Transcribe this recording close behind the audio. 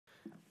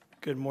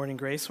Good morning,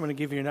 Grace. I want to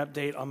give you an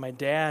update on my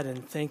dad,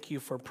 and thank you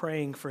for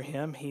praying for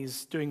him.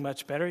 He's doing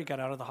much better. He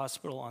got out of the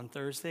hospital on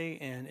Thursday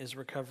and is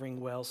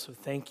recovering well, so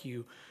thank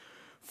you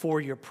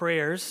for your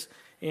prayers.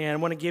 And I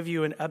want to give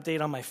you an update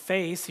on my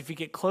face. If you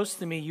get close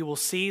to me, you will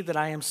see that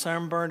I am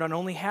sunburned on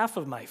only half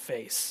of my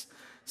face.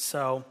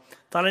 So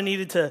thought I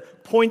needed to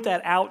point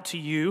that out to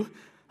you.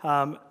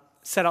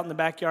 Sat out in the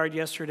backyard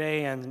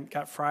yesterday and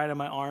got fried on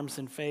my arms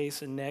and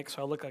face and neck,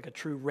 so I look like a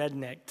true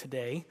redneck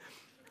today.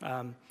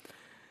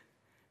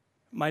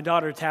 My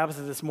daughter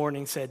Tabitha this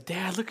morning said,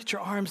 "Dad, look at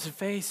your arms and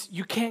face.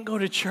 You can't go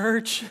to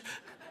church."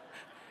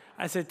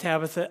 I said,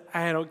 "Tabitha,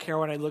 I don't care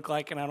what I look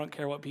like and I don't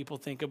care what people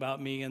think about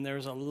me, and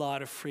there's a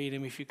lot of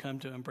freedom if you come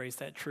to embrace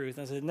that truth."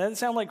 I said, "Doesn't that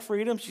sound like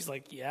freedom?" She's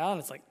like, "Yeah." And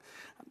it's like,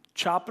 I'm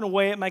chopping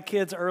away at my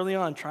kids early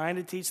on, trying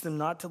to teach them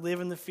not to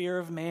live in the fear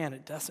of man.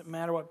 It doesn't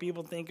matter what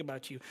people think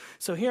about you.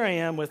 So here I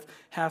am with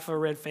half a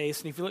red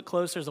face, and if you look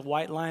close, there's a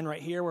white line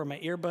right here where my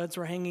earbuds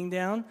were hanging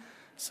down.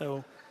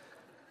 So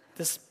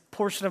this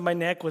portion of my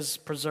neck was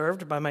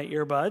preserved by my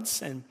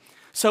earbuds. And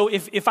so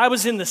if I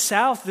was in the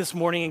South this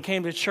morning and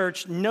came to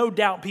church, no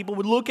doubt people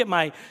would look at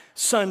my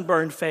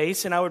sunburned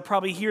face, and I would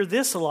probably hear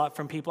this a lot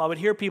from people. I would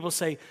hear people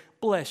say,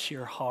 "Bless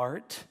your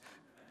heart."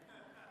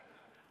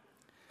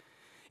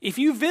 If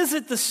you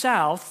visit the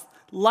South,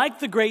 like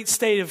the great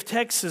state of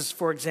Texas,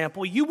 for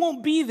example, you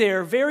won't be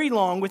there very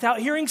long without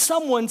hearing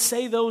someone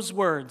say those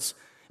words,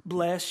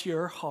 "Bless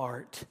your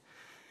heart."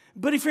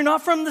 But if you're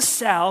not from the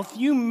South,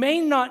 you may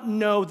not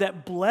know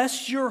that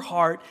 "bless your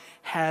heart"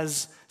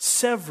 has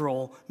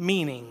several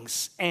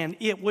meanings, and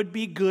it would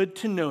be good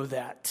to know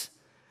that,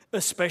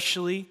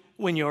 especially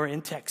when you're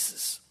in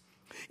Texas.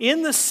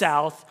 In the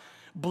South,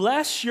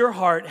 "bless your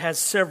heart" has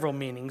several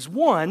meanings.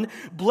 One,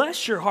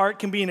 bless your heart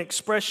can be an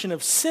expression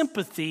of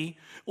sympathy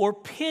or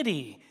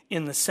pity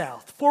in the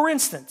South. For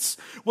instance,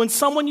 when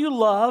someone you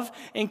love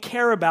and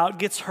care about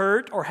gets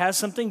hurt or has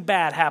something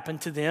bad happen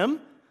to them,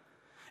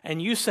 and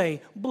you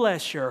say,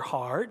 "Bless your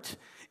heart,"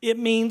 it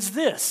means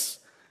this: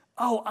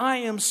 "Oh, I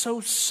am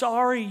so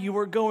sorry you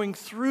were going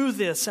through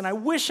this, and I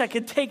wish I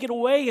could take it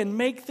away and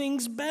make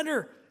things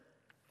better."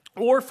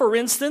 Or, for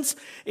instance,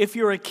 if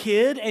you're a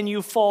kid and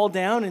you fall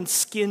down and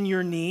skin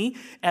your knee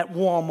at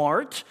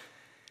Walmart,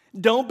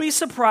 don't be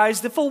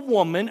surprised if a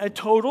woman, a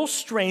total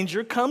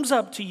stranger, comes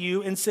up to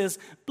you and says,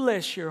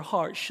 "Bless your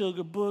heart,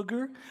 sugar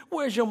booger.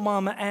 Where's your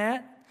mama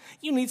at?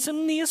 You need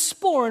some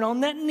Neosporin on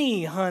that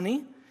knee,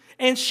 honey."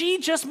 And she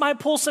just might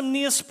pull some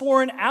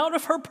Neosporin out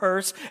of her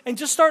purse and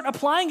just start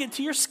applying it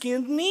to your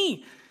skinned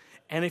knee.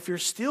 And if you're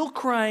still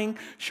crying,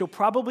 she'll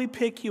probably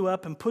pick you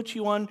up and put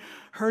you on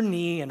her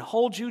knee and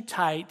hold you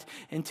tight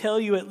and tell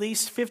you at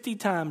least 50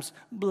 times,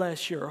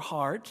 "Bless your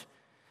heart,"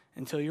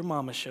 until your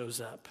mama shows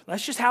up.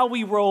 That's just how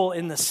we roll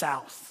in the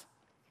South.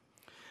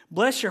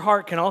 Bless your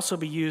heart can also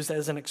be used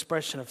as an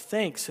expression of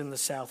thanks in the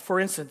South. For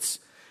instance,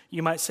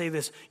 you might say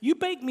this: "You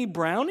baked me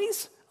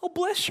brownies? Oh,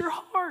 bless your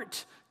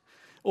heart."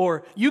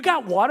 Or, "You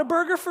got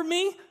Whataburger for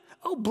me?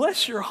 Oh,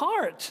 bless your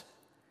heart."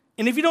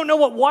 And if you don't know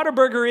what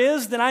Whataburger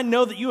is, then I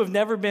know that you have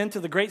never been to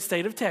the great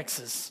state of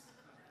Texas.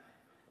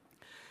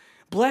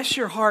 Bless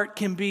your heart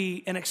can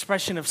be an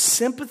expression of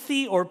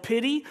sympathy or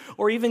pity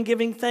or even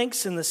giving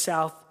thanks in the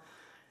South.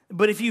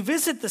 But if you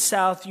visit the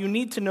South, you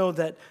need to know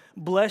that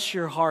bless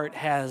your heart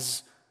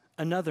has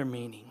another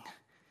meaning.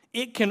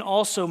 It can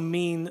also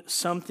mean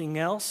something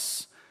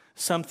else,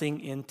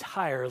 something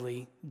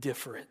entirely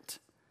different.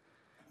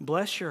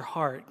 Bless your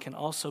heart can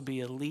also be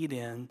a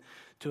lead-in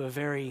to a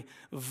very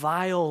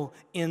vile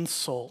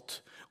insult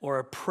or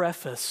a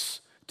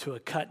preface to a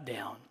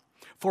cut-down.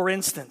 For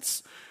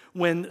instance,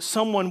 when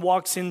someone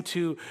walks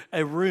into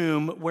a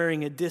room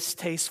wearing a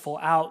distasteful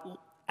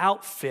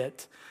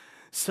outfit,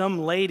 some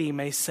lady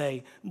may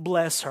say,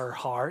 "Bless her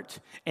heart,"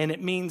 and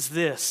it means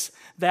this: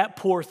 that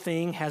poor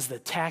thing has the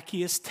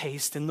tackiest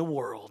taste in the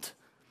world.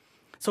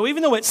 So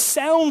even though it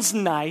sounds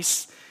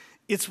nice,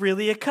 it's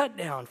really a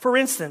cut-down. For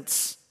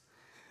instance,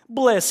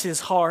 "Bless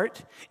his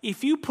heart.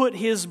 If you put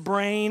his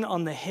brain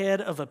on the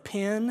head of a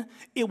pin,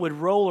 it would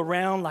roll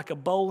around like a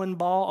bowling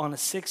ball on a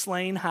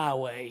 6-lane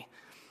highway."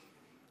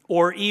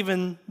 Or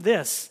even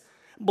this: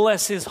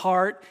 "Bless his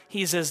heart.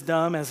 He's as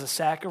dumb as a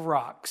sack of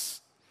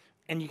rocks."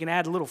 And you can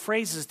add little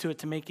phrases to it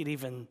to make it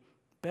even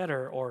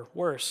better or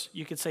worse.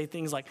 You could say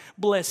things like,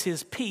 "Bless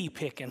his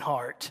pea-picking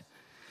heart."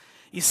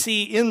 You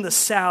see, in the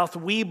South,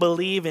 we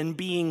believe in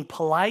being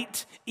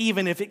polite,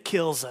 even if it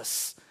kills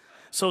us.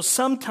 So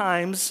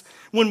sometimes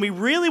when we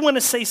really want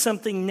to say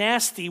something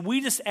nasty,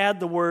 we just add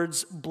the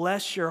words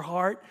 "bless your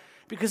heart"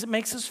 because it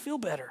makes us feel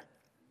better.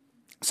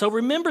 So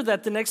remember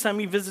that the next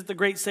time you visit the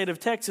great state of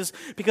Texas,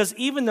 because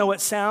even though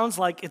it sounds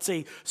like it's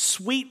a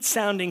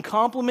sweet-sounding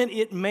compliment,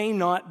 it may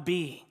not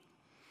be.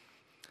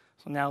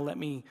 So now let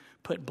me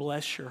put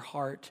 "bless your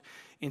heart"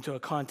 into a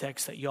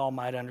context that y'all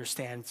might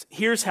understand.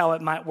 Here's how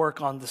it might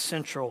work on the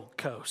Central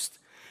Coast.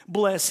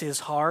 "Bless his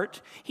heart.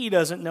 He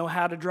doesn't know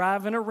how to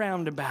drive in a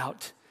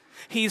roundabout.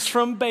 He's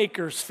from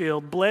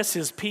Bakersfield. Bless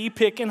his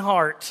pea-picking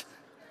heart."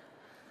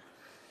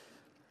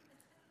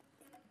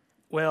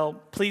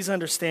 Well, please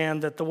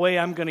understand that the way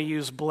I'm going to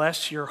use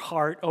bless your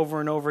heart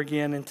over and over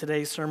again in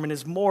today's sermon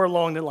is more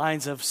along the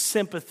lines of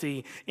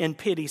sympathy and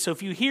pity. So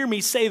if you hear me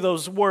say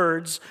those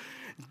words,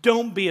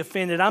 don't be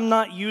offended. I'm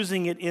not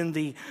using it in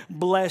the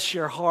bless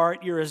your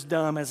heart, you're as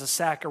dumb as a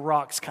sack of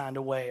rocks kind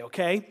of way,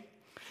 okay?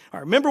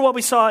 All right, remember what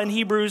we saw in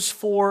Hebrews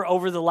 4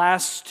 over the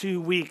last 2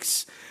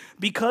 weeks.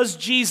 Because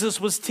Jesus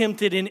was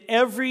tempted in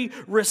every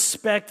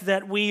respect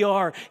that we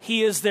are,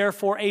 he is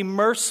therefore a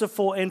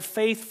merciful and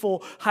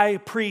faithful high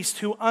priest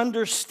who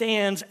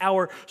understands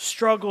our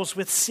struggles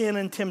with sin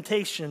and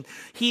temptation.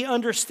 He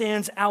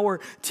understands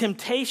our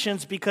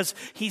temptations because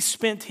he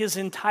spent his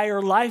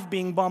entire life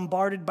being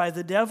bombarded by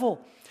the devil.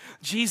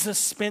 Jesus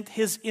spent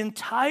his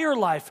entire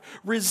life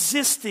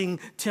resisting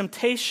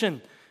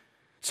temptation.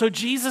 So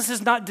Jesus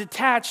is not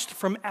detached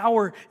from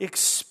our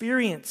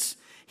experience.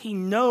 He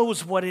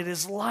knows what it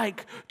is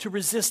like to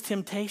resist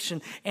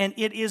temptation. And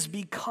it is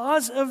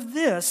because of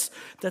this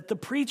that the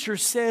preacher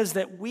says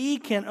that we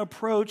can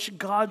approach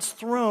God's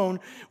throne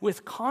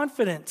with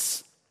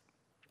confidence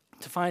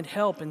to find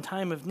help in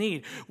time of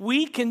need.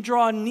 We can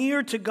draw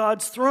near to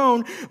God's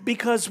throne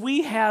because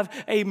we have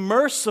a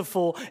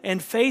merciful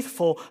and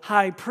faithful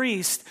high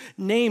priest,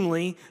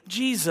 namely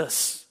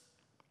Jesus.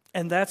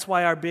 And that's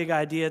why our big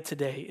idea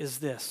today is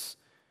this.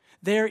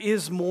 There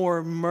is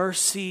more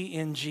mercy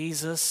in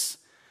Jesus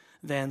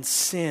than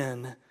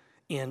sin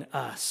in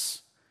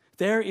us.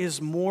 There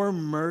is more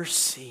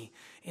mercy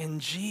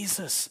in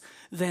Jesus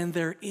than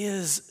there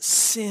is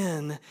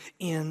sin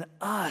in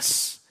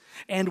us.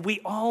 And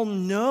we all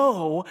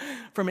know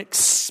from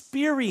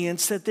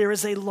experience that there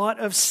is a lot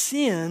of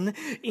sin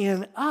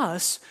in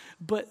us,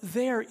 but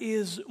there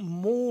is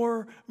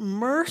more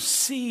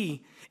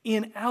mercy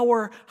in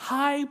our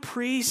high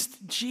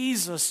priest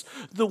Jesus,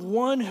 the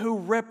one who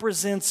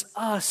represents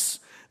us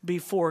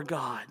before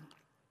God.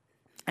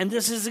 And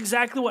this is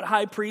exactly what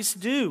high priests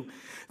do.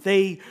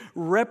 They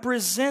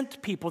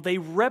represent people. They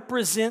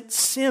represent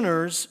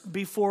sinners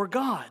before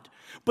God.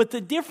 But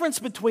the difference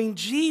between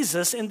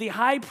Jesus and the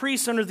high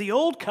priest under the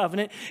old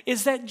covenant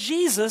is that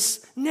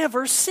Jesus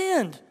never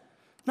sinned.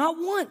 Not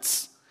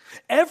once.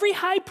 Every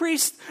high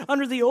priest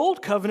under the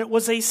old covenant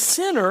was a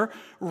sinner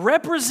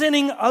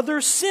representing other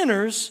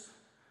sinners,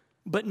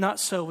 but not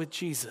so with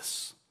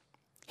Jesus.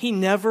 He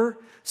never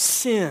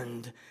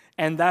sinned,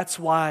 and that's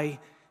why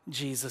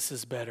Jesus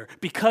is better,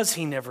 because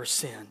he never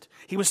sinned.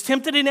 He was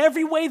tempted in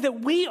every way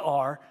that we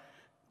are,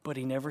 but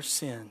he never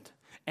sinned.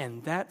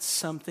 And that's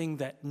something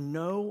that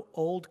no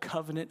old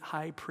covenant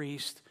high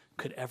priest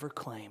could ever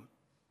claim.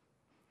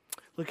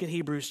 Look at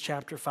Hebrews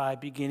chapter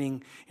 5,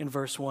 beginning in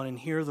verse 1, and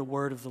hear the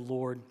word of the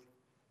Lord.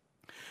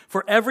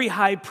 For every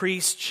high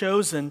priest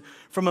chosen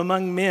from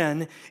among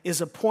men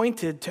is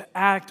appointed to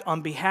act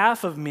on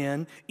behalf of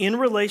men in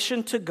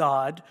relation to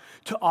God,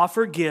 to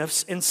offer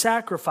gifts and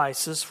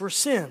sacrifices for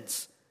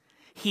sins.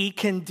 He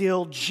can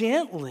deal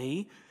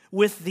gently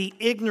with the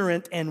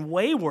ignorant and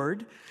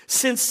wayward,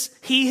 since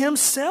he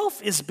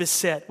himself is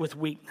beset with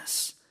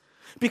weakness.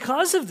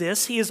 Because of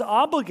this, he is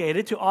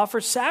obligated to offer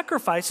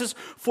sacrifices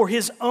for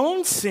his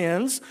own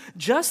sins,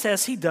 just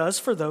as he does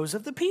for those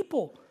of the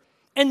people.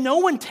 And no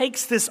one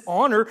takes this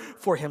honor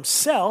for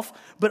himself,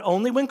 but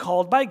only when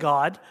called by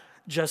God,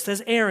 just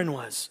as Aaron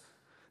was.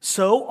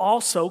 So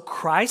also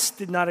Christ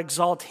did not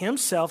exalt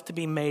himself to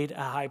be made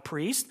a high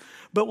priest,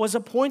 but was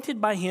appointed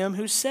by him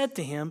who said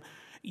to him,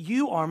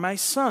 "You are my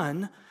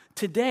son,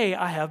 today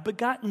I have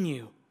begotten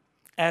you."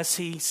 As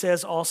he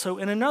says also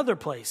in another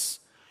place,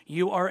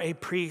 "You are a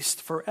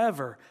priest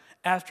forever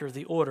after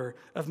the order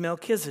of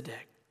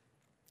Melchizedek."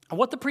 And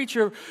what the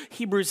preacher of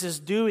Hebrews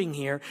is doing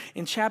here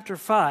in chapter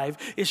 5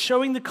 is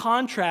showing the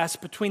contrast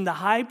between the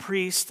high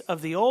priest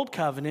of the old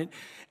covenant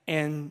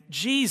and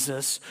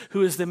Jesus,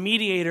 who is the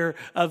mediator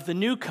of the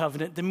new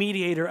covenant, the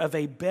mediator of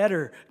a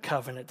better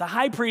covenant. The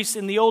high priests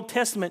in the Old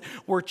Testament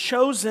were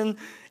chosen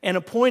and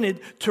appointed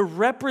to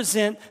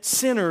represent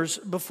sinners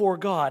before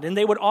God, and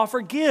they would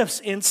offer gifts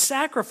and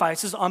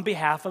sacrifices on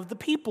behalf of the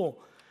people.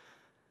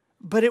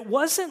 But it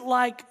wasn't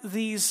like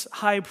these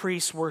high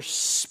priests were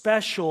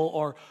special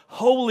or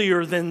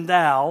holier than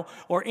thou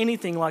or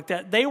anything like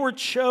that. They were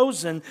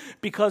chosen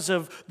because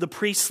of the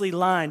priestly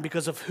line,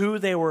 because of who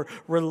they were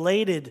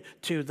related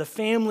to, the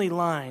family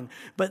line.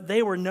 But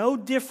they were no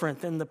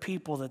different than the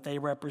people that they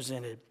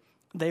represented.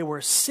 They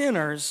were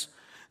sinners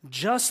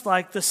just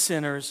like the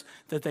sinners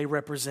that they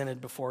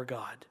represented before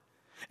God.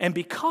 And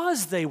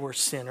because they were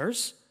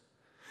sinners,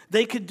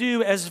 they could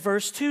do, as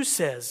verse 2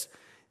 says,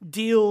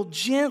 deal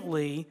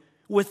gently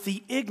with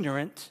the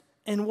ignorant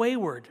and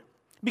wayward.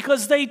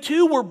 Because they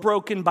too were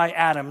broken by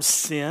Adam's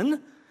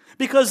sin.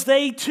 Because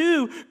they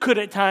too could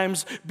at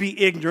times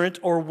be ignorant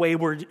or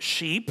wayward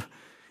sheep.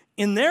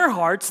 In their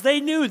hearts,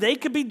 they knew they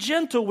could be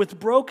gentle with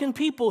broken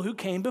people who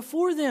came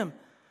before them.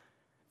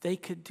 They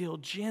could deal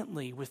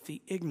gently with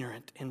the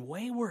ignorant and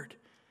wayward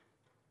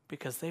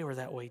because they were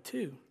that way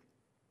too.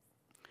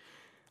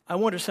 I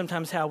wonder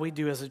sometimes how we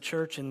do as a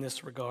church in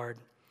this regard.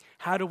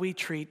 How do we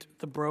treat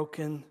the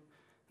broken,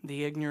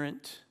 the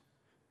ignorant,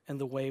 and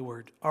the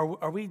wayward?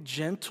 Are we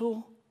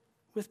gentle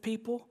with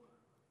people?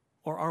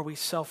 or are we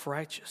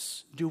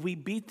self-righteous? Do we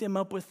beat them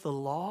up with the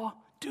law?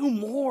 Do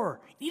more.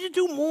 You need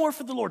to do more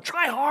for the Lord.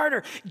 Try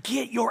harder.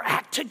 Get your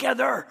act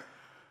together.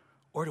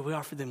 Or do we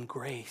offer them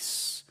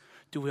grace?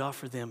 Do we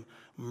offer them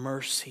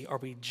mercy? Are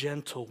we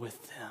gentle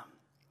with them?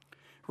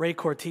 Ray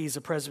Cortez,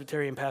 a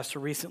Presbyterian pastor,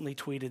 recently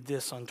tweeted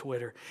this on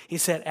Twitter. He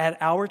said, "At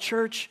our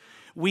church,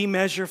 we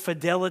measure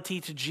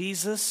fidelity to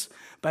Jesus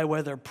by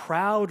whether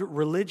proud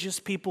religious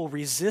people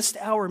resist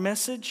our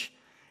message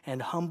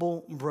and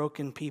humble,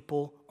 broken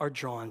people are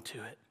drawn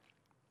to it."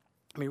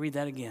 Let me read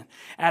that again.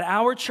 At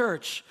our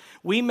church,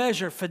 we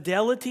measure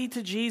fidelity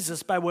to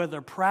Jesus by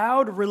whether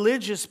proud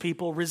religious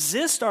people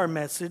resist our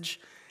message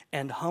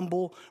and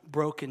humble,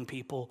 broken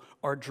people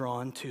are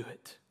drawn to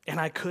it. And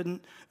I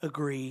couldn't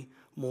agree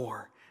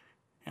more.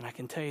 And I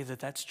can tell you that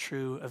that's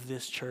true of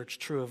this church,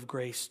 true of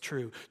Grace,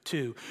 true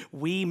too.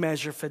 We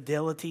measure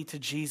fidelity to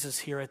Jesus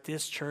here at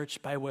this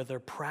church by whether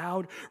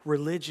proud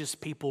religious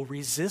people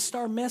resist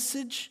our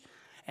message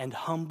and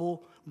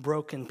humble,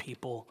 broken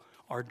people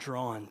are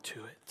drawn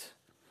to it.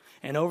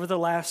 And over the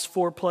last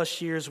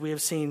 4+ years, we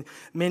have seen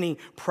many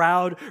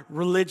proud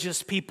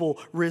religious people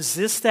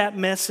resist that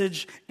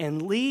message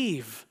and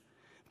leave.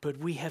 But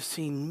we have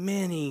seen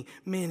many,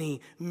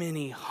 many,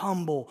 many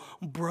humble,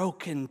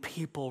 broken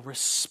people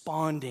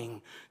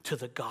responding to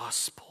the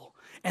gospel.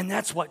 And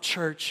that's what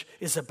church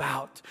is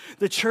about.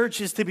 The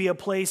church is to be a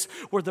place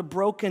where the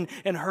broken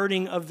and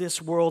hurting of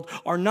this world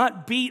are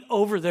not beat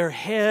over their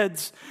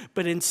heads,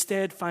 but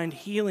instead find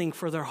healing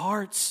for their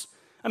hearts.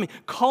 I mean,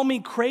 call me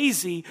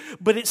crazy,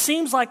 but it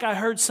seems like I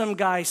heard some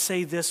guy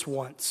say this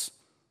once.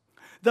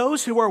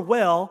 Those who are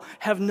well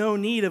have no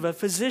need of a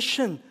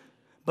physician,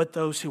 but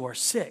those who are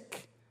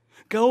sick.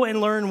 Go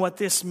and learn what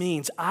this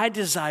means. I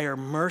desire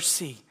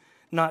mercy,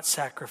 not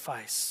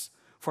sacrifice,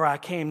 for I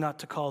came not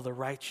to call the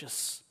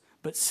righteous,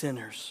 but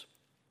sinners.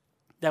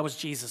 That was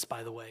Jesus,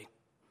 by the way.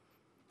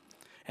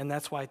 And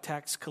that's why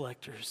tax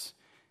collectors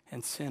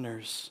and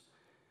sinners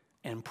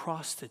and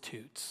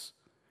prostitutes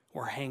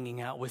were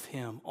hanging out with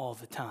him all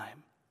the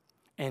time.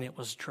 And it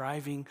was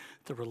driving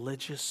the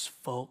religious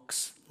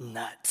folks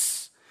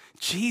nuts.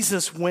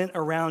 Jesus went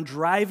around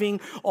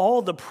driving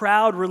all the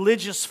proud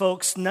religious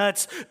folks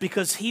nuts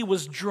because he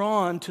was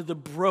drawn to the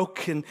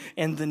broken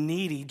and the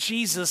needy.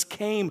 Jesus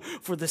came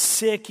for the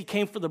sick. He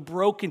came for the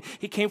broken.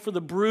 He came for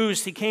the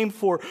bruised. He came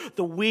for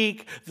the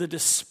weak, the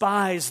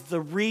despised,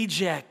 the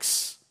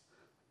rejects.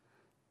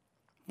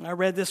 I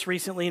read this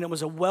recently, and it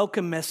was a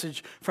welcome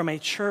message from a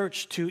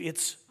church to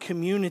its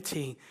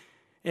community.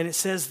 And it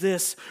says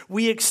this: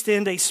 we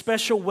extend a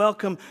special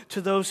welcome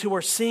to those who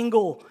are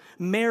single,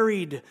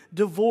 married,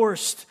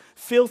 divorced,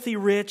 filthy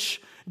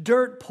rich,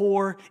 dirt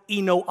poor,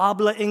 y no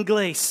habla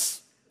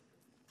inglés.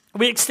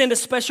 We extend a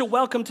special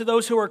welcome to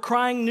those who are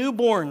crying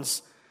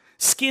newborns,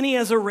 skinny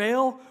as a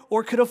rail,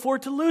 or could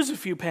afford to lose a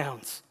few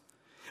pounds.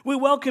 We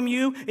welcome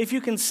you if you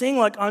can sing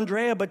like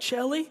Andrea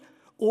Bocelli,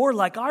 or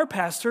like our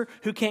pastor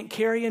who can't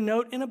carry a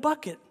note in a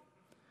bucket.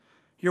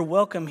 You're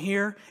welcome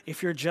here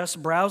if you're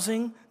just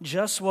browsing,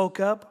 just woke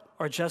up,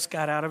 or just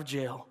got out of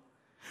jail.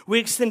 We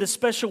extend a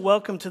special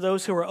welcome to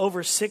those who are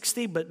over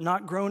 60 but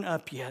not grown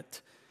up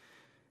yet,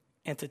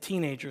 and to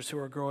teenagers who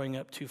are growing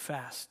up too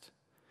fast.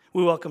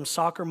 We welcome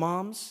soccer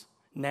moms,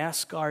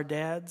 NASCAR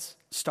dads,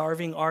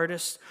 starving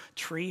artists,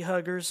 tree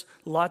huggers,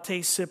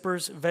 latte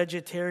sippers,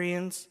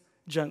 vegetarians,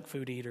 junk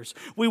food eaters.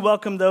 We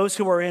welcome those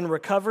who are in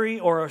recovery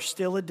or are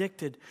still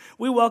addicted.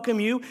 We welcome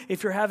you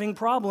if you're having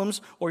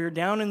problems or you're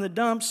down in the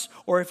dumps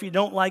or if you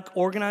don't like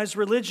organized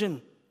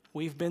religion.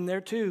 We've been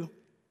there too.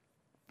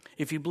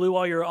 If you blew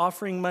all your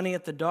offering money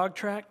at the dog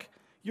track,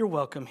 you're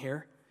welcome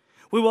here.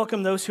 We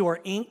welcome those who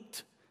are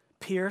inked,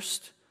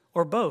 pierced,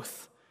 or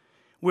both.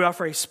 We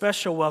offer a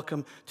special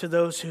welcome to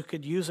those who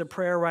could use a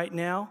prayer right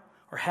now,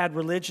 or had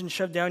religion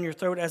shoved down your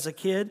throat as a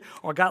kid,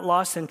 or got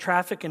lost in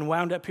traffic and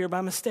wound up here by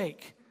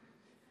mistake.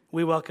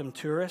 We welcome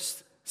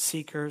tourists,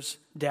 seekers,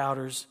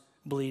 doubters,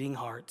 bleeding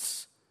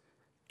hearts,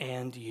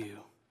 and you.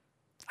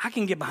 I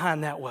can get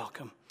behind that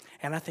welcome,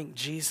 and I think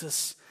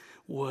Jesus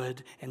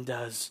would and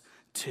does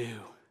too.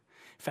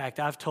 In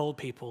fact, I've told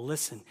people,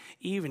 listen,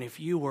 even if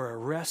you were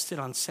arrested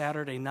on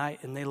Saturday night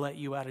and they let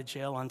you out of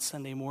jail on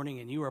Sunday morning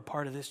and you were a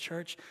part of this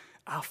church,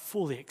 I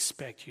fully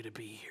expect you to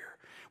be here,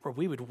 where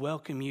we would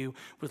welcome you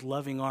with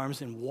loving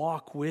arms and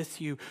walk with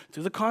you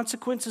through the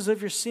consequences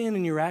of your sin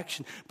and your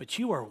action. But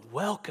you are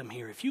welcome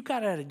here. If you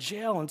got out of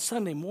jail on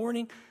Sunday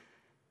morning,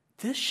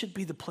 this should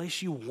be the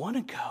place you want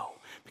to go,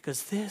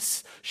 because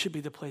this should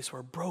be the place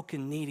where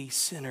broken, needy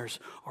sinners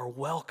are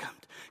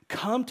welcomed.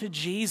 Come to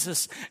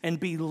Jesus and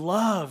be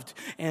loved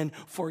and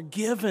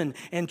forgiven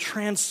and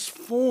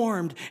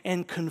transformed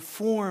and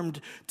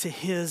conformed to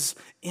his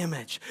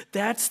image.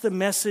 That's the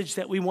message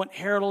that we want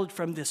heralded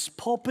from this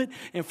pulpit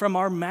and from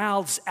our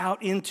mouths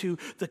out into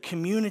the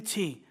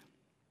community.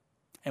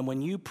 And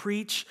when you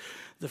preach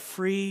the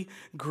free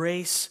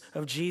grace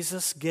of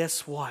Jesus,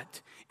 guess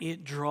what?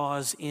 it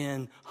draws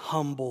in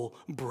humble,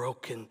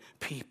 broken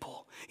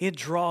people. It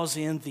draws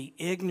in the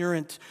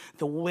ignorant,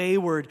 the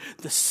wayward,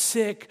 the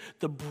sick,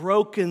 the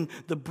broken,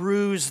 the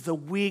bruised, the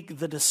weak,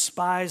 the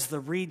despised, the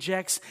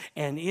rejects,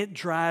 and it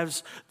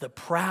drives the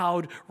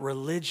proud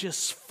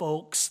religious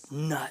folks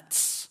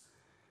nuts.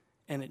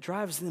 And it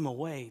drives them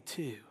away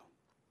too.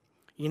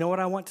 You know what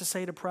I want to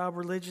say to proud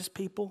religious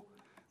people?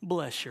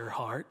 Bless your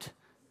heart.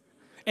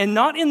 And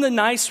not in the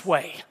nice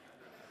way.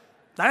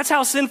 That's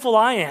how sinful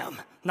I am.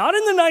 Not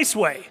in the nice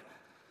way.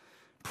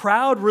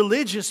 Proud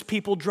religious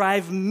people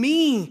drive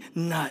me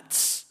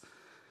nuts.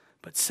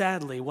 But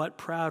sadly, what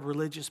proud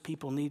religious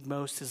people need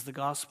most is the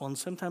gospel. And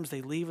sometimes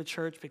they leave a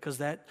church because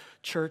that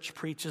church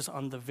preaches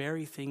on the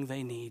very thing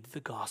they need,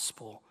 the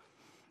gospel,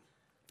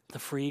 the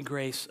free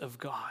grace of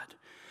God.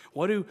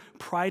 What do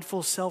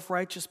prideful,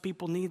 self-righteous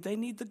people need? They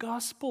need the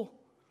gospel.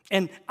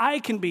 And I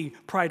can be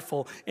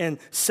prideful and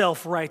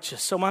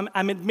self-righteous. So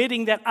I'm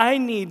admitting that I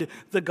need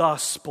the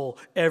gospel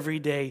every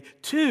day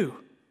too.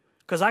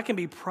 Because I can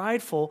be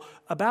prideful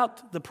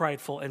about the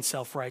prideful and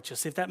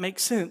self-righteous, if that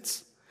makes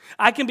sense.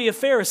 I can be a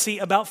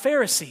Pharisee about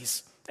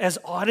Pharisees, as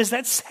odd as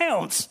that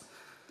sounds.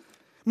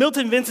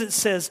 Milton Vincent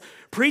says,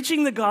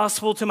 preaching the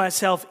gospel to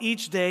myself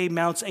each day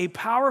mounts a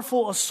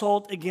powerful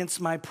assault against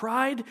my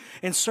pride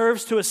and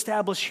serves to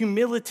establish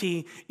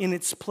humility in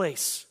its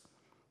place.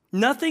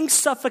 Nothing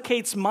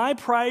suffocates my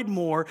pride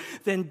more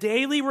than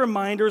daily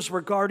reminders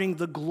regarding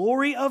the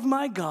glory of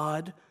my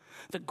God,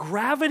 the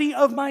gravity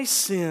of my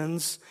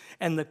sins,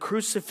 and the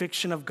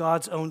crucifixion of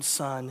God's own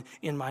Son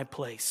in my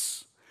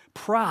place.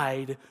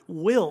 Pride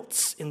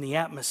wilts in the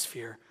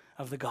atmosphere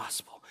of the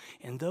gospel.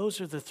 And those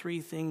are the three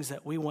things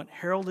that we want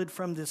heralded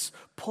from this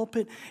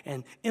pulpit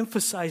and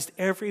emphasized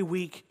every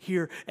week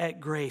here at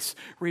Grace.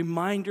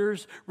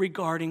 Reminders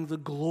regarding the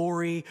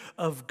glory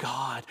of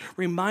God.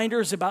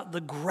 Reminders about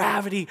the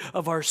gravity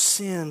of our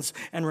sins.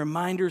 And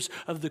reminders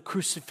of the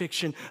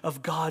crucifixion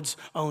of God's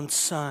own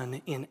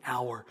Son in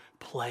our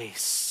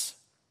place.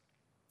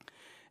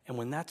 And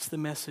when that's the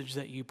message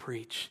that you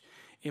preach,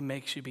 it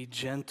makes you be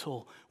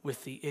gentle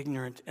with the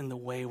ignorant and the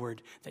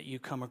wayward that you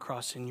come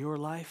across in your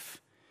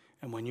life.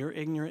 And when you're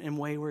ignorant and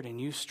wayward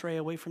and you stray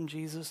away from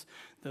Jesus,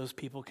 those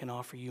people can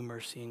offer you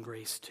mercy and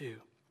grace too.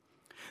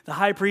 The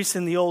high priests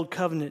in the old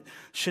covenant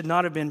should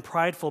not have been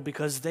prideful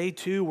because they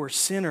too were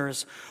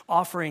sinners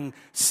offering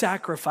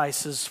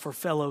sacrifices for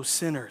fellow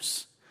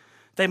sinners.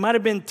 They might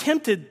have been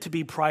tempted to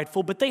be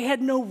prideful, but they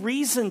had no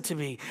reason to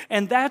be.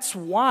 And that's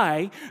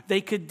why they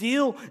could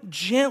deal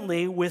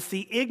gently with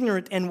the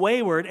ignorant and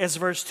wayward, as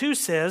verse 2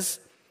 says,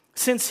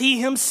 since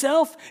he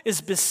himself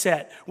is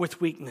beset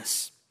with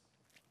weakness.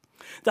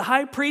 The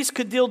high priest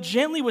could deal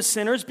gently with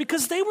sinners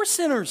because they were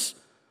sinners.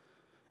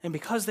 And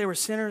because they were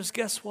sinners,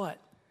 guess what?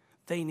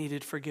 They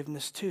needed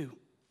forgiveness too.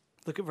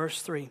 Look at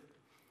verse 3.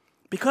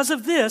 Because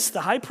of this,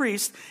 the high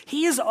priest,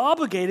 he is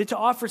obligated to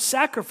offer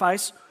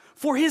sacrifice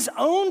for his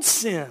own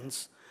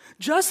sins,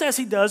 just as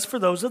he does for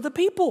those of the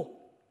people.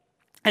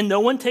 And no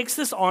one takes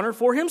this honor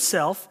for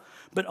himself,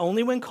 but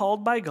only when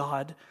called by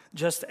God,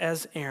 just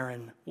as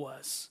Aaron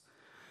was.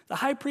 The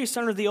high priest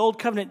under the old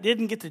covenant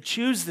didn't get to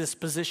choose this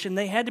position.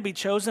 They had to be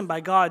chosen by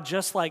God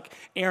just like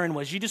Aaron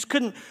was. You just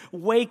couldn't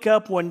wake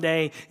up one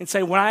day and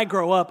say, when I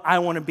grow up, I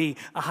want to be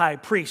a high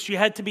priest. You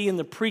had to be in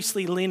the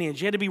priestly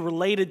lineage. You had to be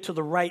related to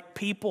the right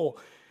people.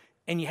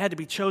 And you had to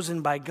be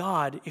chosen by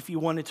God if you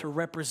wanted to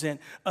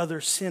represent other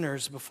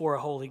sinners before a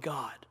holy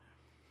God.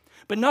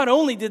 But not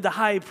only did the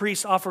high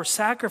priest offer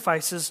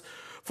sacrifices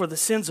for the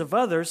sins of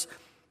others,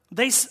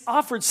 they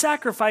offered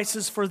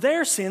sacrifices for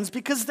their sins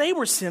because they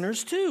were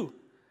sinners too.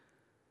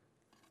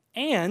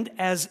 And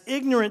as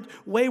ignorant,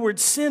 wayward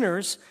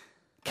sinners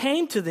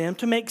came to them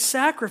to make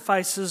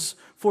sacrifices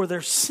for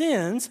their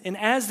sins, and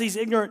as these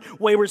ignorant,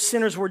 wayward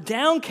sinners were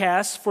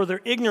downcast for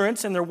their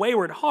ignorance and their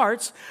wayward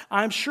hearts,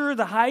 I'm sure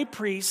the high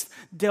priest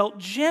dealt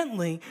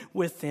gently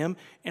with them,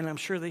 and I'm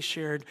sure they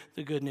shared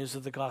the good news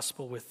of the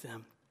gospel with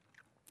them.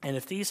 And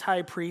if these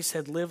high priests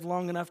had lived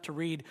long enough to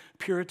read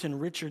Puritan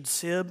Richard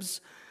Sibbes,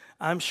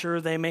 I'm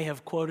sure they may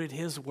have quoted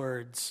his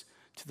words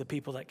to the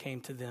people that came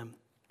to them.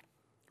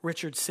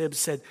 Richard Sibbes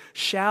said,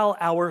 "Shall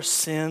our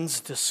sins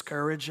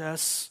discourage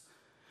us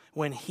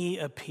when he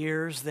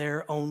appears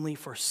there only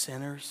for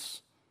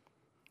sinners?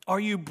 Are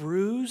you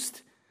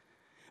bruised?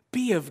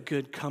 Be of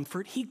good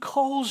comfort. He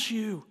calls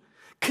you.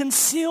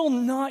 Conceal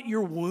not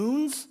your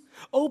wounds.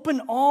 Open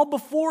all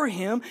before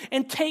him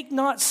and take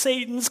not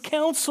Satan's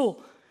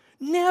counsel.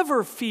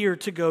 Never fear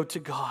to go to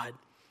God,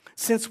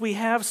 since we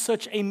have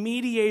such a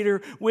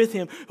mediator with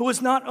him who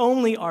is not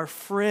only our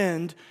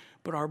friend,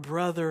 but our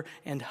brother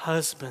and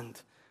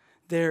husband.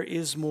 There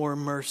is more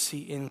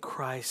mercy in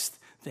Christ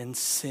than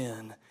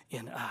sin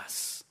in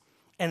us."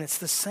 And it's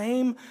the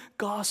same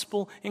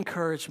gospel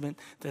encouragement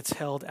that's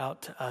held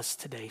out to us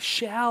today.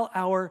 Shall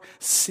our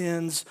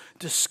sins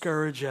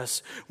discourage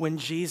us when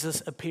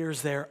Jesus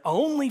appears there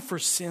only for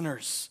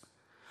sinners?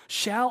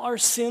 Shall our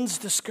sins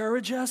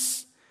discourage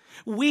us?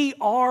 We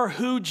are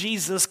who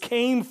Jesus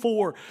came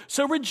for.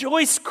 So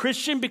rejoice,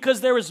 Christian,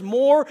 because there is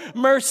more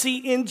mercy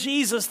in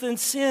Jesus than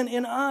sin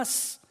in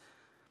us.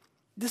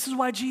 This is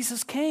why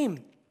Jesus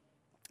came,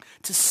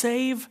 to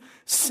save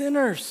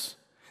sinners.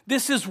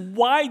 This is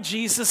why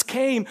Jesus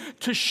came,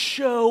 to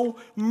show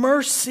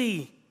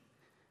mercy.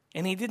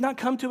 And he did not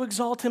come to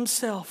exalt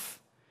himself.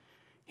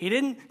 He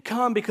didn't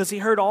come because he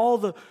heard all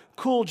the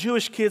cool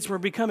Jewish kids were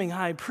becoming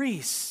high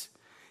priests.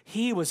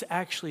 He was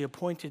actually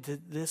appointed to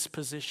this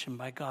position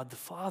by God the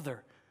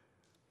Father.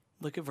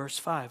 Look at verse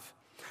 5.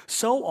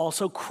 So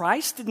also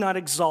Christ did not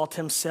exalt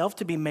himself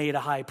to be made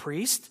a high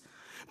priest,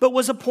 but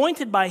was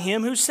appointed by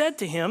him who said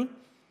to him,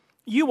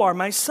 "You are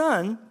my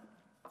son.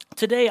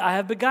 Today I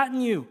have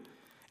begotten you."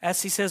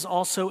 As he says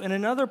also in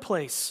another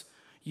place,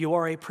 "You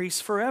are a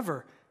priest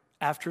forever,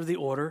 after the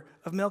order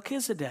of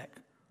Melchizedek."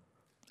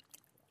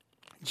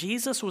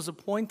 Jesus was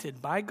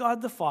appointed by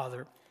God the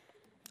Father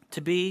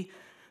to be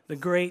the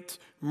great,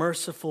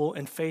 merciful,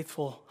 and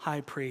faithful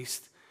high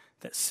priest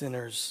that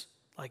sinners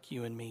like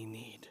you and me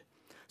need.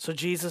 So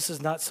Jesus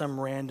is not some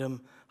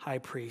random high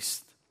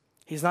priest.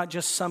 He's not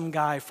just some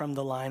guy from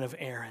the line of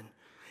Aaron.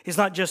 He's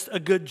not just a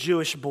good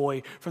Jewish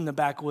boy from the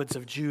backwoods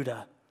of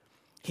Judah.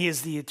 He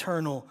is the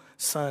eternal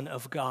Son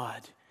of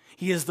God.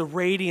 He is the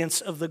radiance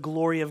of the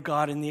glory of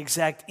God and the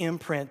exact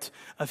imprint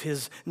of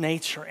his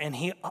nature. And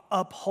he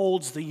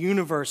upholds the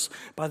universe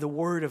by the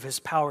word of his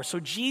power. So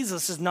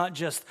Jesus is not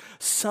just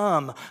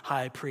some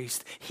high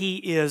priest. He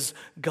is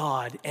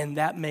God. And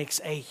that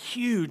makes a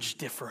huge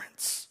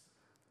difference.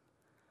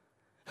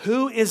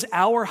 Who is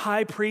our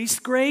high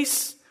priest,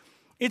 Grace?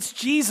 It's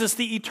Jesus,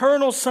 the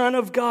eternal Son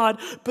of God,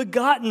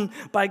 begotten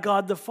by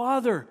God the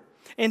Father.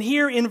 And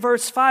here in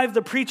verse 5,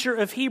 the preacher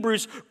of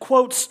Hebrews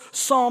quotes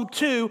Psalm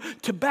 2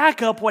 to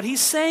back up what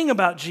he's saying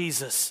about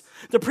Jesus.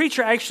 The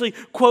preacher actually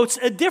quotes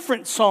a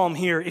different psalm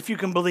here, if you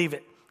can believe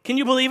it. Can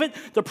you believe it?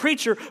 The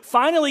preacher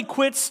finally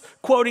quits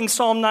quoting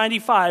Psalm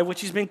 95,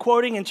 which he's been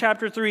quoting in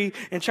chapter 3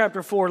 and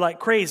chapter 4 like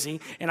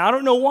crazy. And I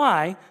don't know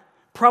why.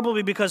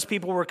 Probably because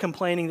people were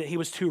complaining that he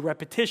was too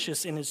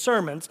repetitious in his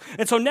sermons.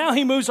 And so now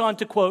he moves on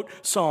to quote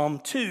Psalm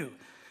 2.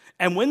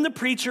 And when the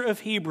preacher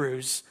of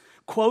Hebrews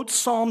quotes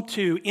Psalm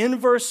 2 in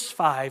verse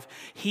 5,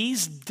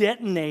 he's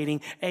detonating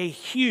a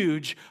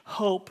huge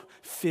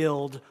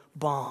hope-filled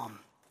bomb.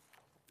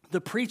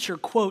 The preacher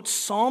quotes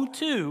Psalm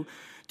 2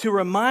 to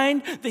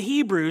remind the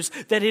Hebrews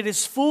that it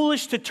is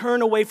foolish to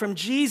turn away from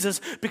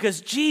Jesus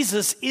because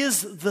Jesus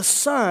is the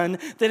Son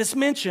that is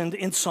mentioned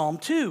in Psalm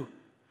 2.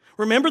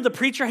 Remember, the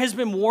preacher has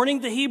been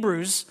warning the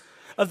Hebrews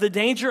of the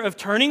danger of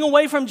turning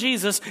away from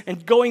Jesus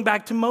and going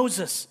back to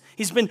Moses.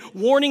 He's been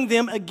warning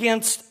them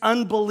against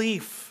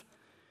unbelief.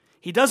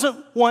 He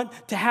doesn't want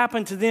to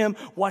happen to them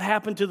what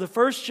happened to the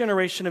first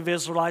generation of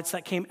Israelites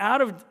that came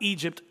out of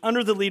Egypt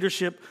under the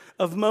leadership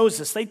of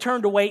Moses. They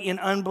turned away in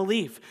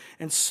unbelief.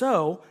 And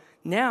so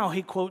now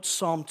he quotes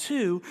Psalm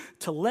 2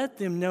 to let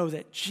them know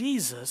that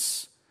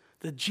Jesus,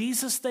 the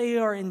Jesus they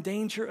are in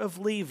danger of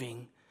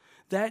leaving,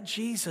 that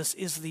Jesus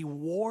is the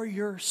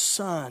warrior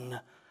son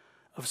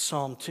of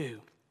Psalm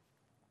 2.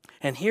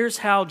 And here's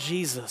how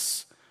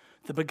Jesus,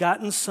 the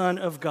begotten Son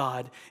of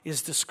God,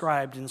 is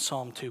described in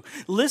Psalm 2.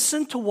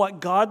 Listen to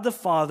what God the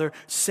Father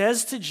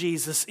says to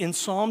Jesus in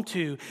Psalm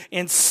 2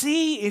 and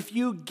see if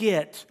you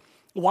get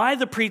why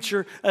the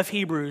preacher of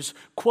Hebrews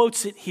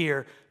quotes it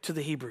here to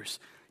the Hebrews.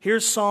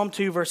 Here's Psalm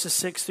 2, verses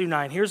 6 through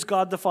 9. Here's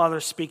God the Father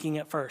speaking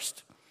at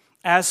first.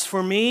 "As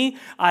for me,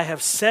 I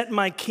have set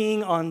my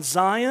king on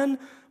Zion,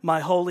 my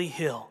holy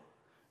hill."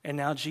 And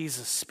now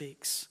Jesus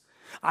speaks.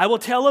 "I will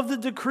tell of the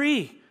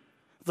decree.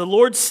 The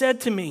Lord said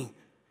to me,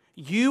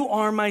 'You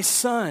are my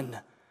son.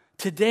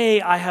 Today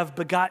I have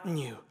begotten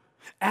you.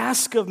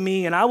 Ask of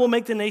me, and I will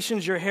make the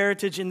nations your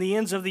heritage and the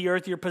ends of the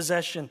earth your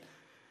possession.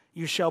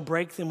 You shall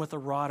break them with a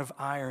rod of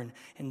iron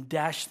and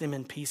dash them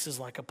in pieces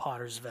like a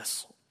potter's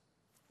vessel.'"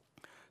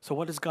 So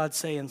what does God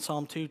say in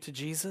Psalm 2 to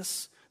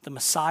Jesus, the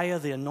Messiah,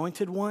 the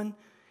anointed one,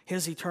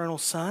 his eternal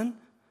Son?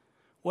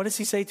 What does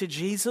he say to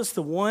Jesus,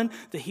 the one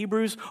the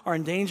Hebrews are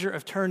in danger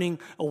of turning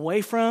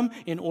away from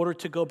in order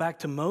to go back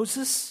to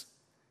Moses?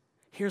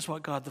 Here's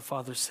what God the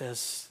Father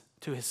says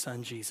to his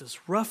Son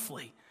Jesus.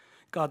 Roughly,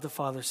 God the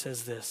Father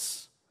says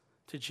this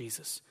to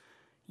Jesus: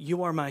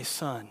 "You are my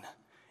Son,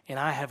 and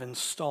I have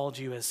installed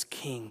you as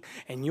king,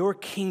 and your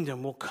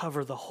kingdom will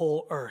cover the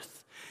whole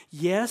earth.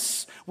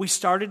 Yes, we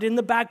started in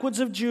the backwoods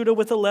of Judah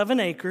with 11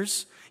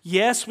 acres.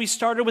 Yes, we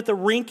started with a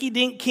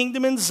rinky-dink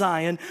kingdom in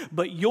Zion,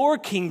 but your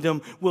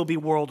kingdom will be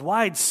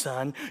worldwide,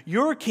 son.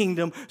 Your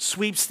kingdom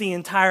sweeps the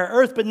entire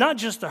earth, but not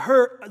just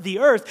the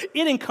earth,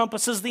 it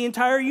encompasses the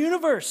entire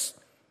universe.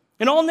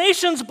 And all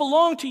nations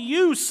belong to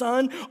you,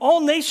 son. All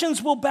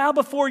nations will bow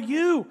before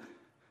you.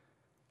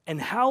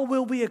 And how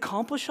will we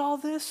accomplish all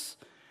this?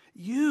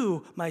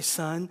 You, my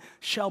son,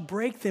 shall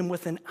break them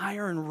with an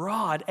iron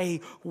rod,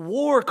 a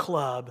war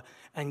club,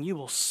 and you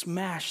will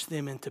smash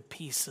them into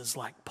pieces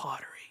like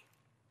pottery."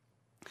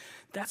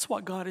 That's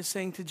what God is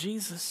saying to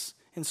Jesus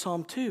in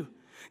Psalm 2.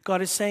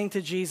 God is saying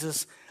to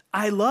Jesus,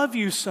 "I love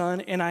you,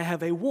 son, and I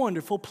have a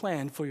wonderful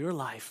plan for your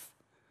life.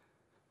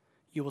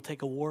 You will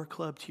take a war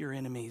club to your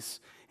enemies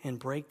and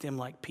break them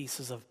like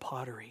pieces of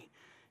pottery.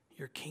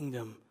 Your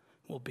kingdom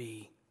will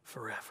be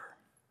forever."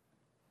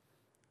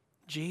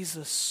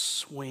 Jesus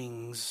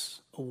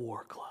swings a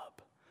war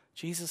club.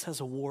 Jesus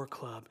has a war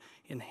club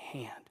in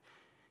hand.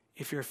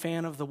 If you're a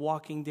fan of The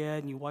Walking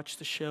Dead and you watch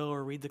the show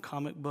or read the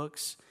comic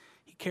books,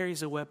 he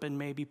carries a weapon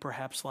maybe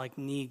perhaps like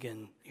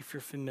Negan, if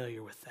you're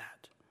familiar with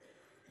that.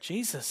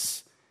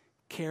 Jesus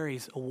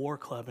carries a war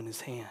club in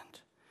his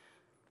hand.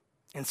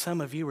 And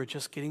some of you are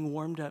just getting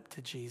warmed up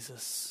to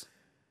Jesus.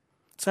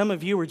 Some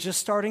of you are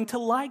just starting to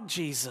like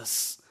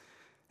Jesus.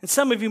 And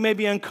some of you may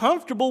be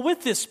uncomfortable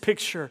with this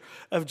picture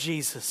of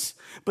Jesus.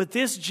 But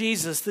this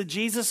Jesus, the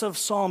Jesus of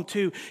Psalm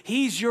 2,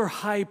 he's your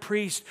high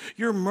priest,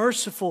 your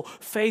merciful,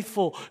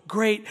 faithful,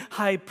 great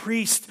high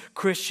priest,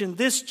 Christian.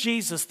 This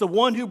Jesus, the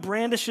one who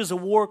brandishes a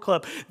war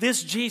club,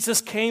 this Jesus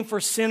came for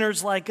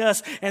sinners like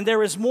us. And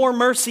there is more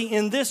mercy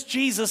in this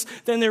Jesus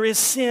than there is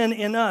sin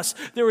in us.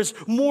 There is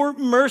more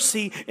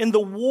mercy in the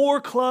war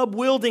club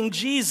wielding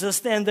Jesus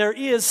than there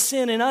is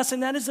sin in us.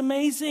 And that is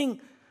amazing.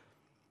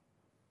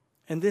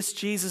 And this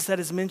Jesus that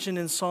is mentioned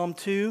in Psalm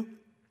 2,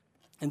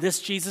 and this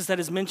Jesus that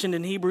is mentioned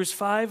in Hebrews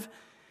 5,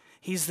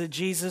 he's the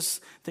Jesus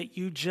that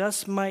you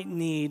just might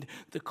need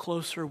the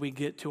closer we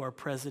get to our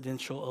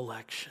presidential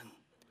election.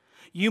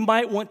 You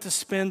might want to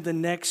spend the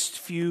next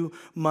few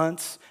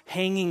months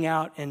hanging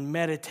out and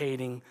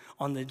meditating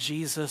on the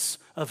Jesus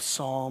of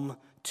Psalm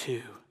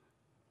 2.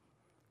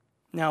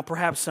 Now,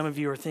 perhaps some of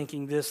you are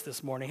thinking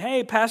this morning,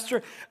 hey,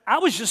 Pastor, I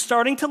was just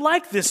starting to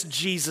like this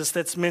Jesus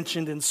that's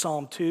mentioned in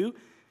Psalm 2.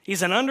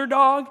 He's an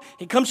underdog.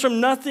 He comes from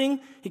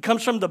nothing. He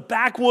comes from the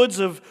backwoods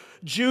of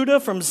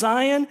Judah, from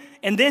Zion,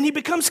 and then he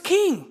becomes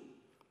king.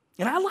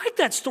 And I like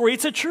that story.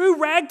 It's a true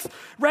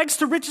rags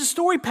to riches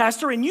story,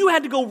 Pastor, and you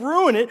had to go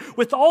ruin it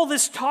with all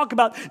this talk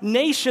about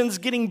nations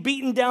getting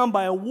beaten down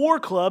by a war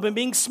club and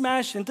being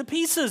smashed into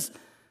pieces.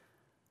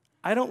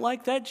 I don't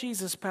like that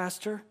Jesus,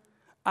 Pastor.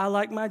 I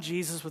like my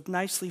Jesus with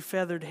nicely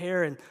feathered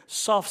hair and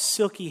soft,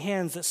 silky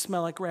hands that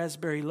smell like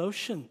raspberry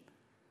lotion.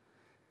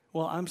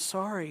 Well, I'm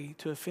sorry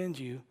to offend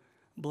you.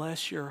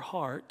 Bless your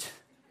heart.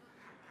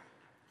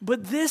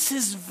 But this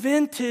is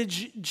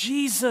vintage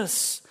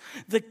Jesus,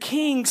 the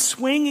king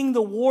swinging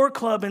the war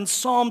club in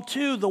Psalm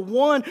 2, the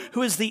one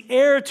who is the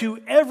heir to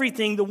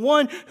everything, the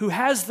one who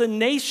has the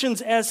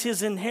nations as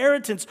his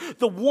inheritance,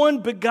 the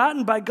one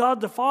begotten by God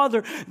the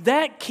Father.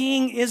 That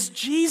king is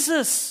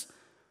Jesus,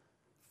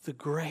 the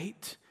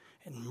great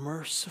and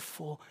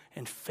merciful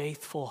and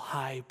faithful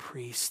high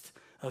priest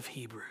of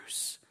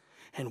Hebrews.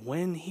 And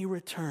when he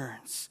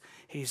returns,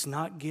 he's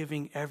not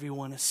giving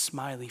everyone a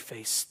smiley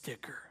face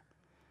sticker.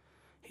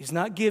 He's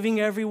not giving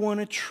everyone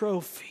a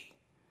trophy.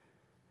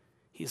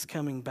 He is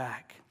coming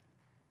back,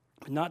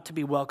 but not to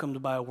be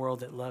welcomed by a world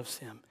that loves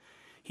him.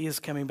 He is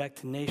coming back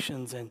to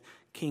nations and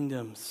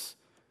kingdoms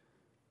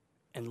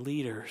and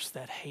leaders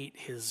that hate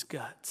his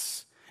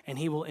guts. And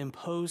he will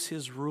impose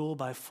his rule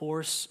by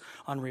force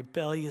on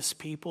rebellious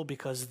people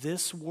because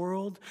this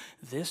world,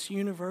 this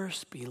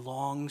universe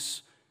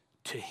belongs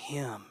to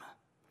him.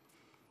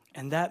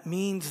 And that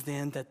means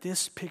then that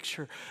this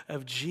picture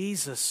of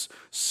Jesus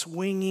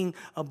swinging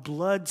a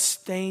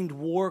blood-stained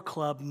war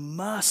club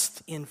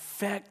must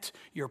infect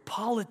your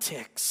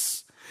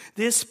politics.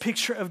 This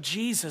picture of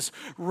Jesus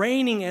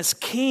reigning as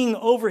king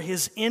over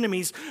his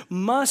enemies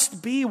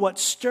must be what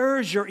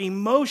stirs your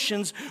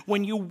emotions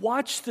when you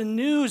watch the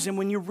news and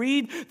when you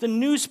read the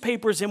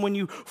newspapers and when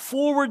you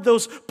forward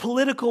those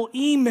political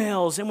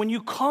emails and when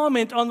you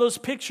comment on those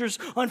pictures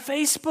on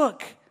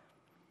Facebook.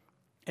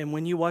 And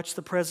when you watch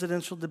the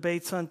presidential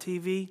debates on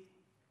TV,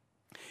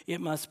 it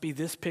must be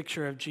this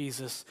picture of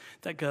Jesus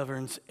that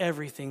governs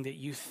everything that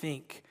you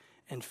think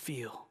and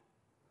feel.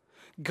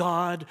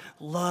 God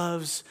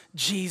loves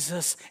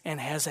Jesus and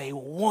has a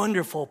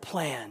wonderful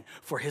plan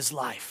for his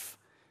life.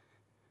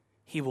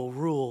 He will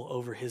rule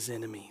over his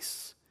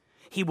enemies.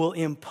 He will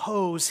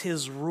impose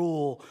his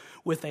rule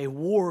with a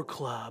war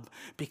club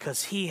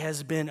because he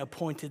has been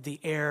appointed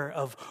the heir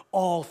of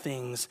all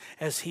things,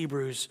 as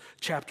Hebrews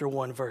chapter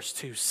 1 verse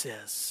 2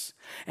 says.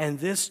 And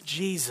this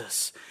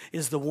Jesus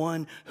is the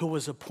one who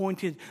was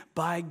appointed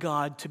by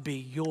God to be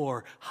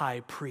your high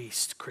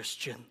priest,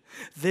 Christian.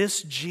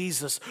 This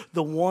Jesus,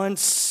 the one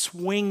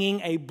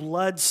swinging a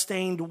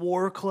blood-stained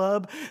war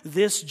club,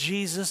 this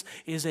Jesus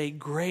is a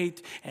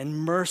great and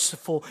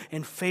merciful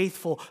and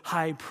faithful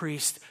high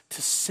priest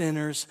to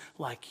sinners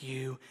like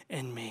you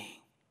and me.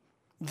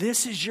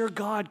 This is your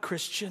God,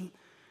 Christian.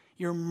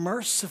 Your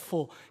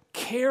merciful,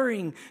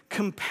 caring,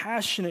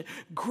 compassionate,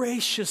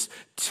 gracious,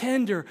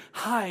 tender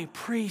high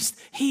priest.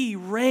 He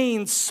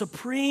reigns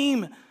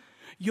supreme.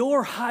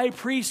 Your high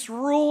priest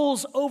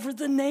rules over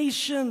the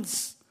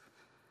nations.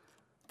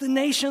 The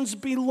nations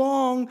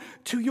belong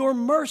to your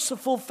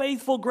merciful,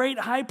 faithful, great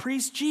high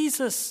priest,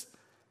 Jesus.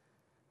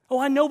 Oh,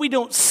 I know we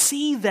don't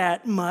see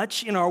that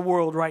much in our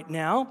world right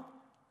now.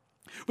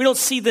 We don't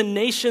see the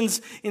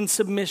nations in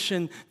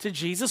submission to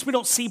Jesus. We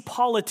don't see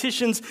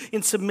politicians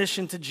in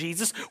submission to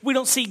Jesus. We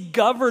don't see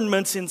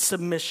governments in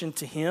submission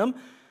to him.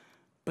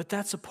 But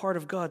that's a part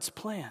of God's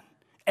plan.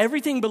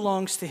 Everything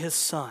belongs to his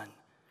Son.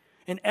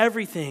 And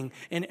everything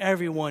and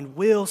everyone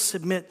will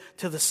submit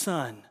to the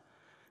Son.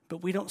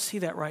 But we don't see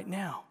that right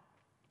now.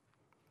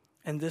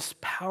 And this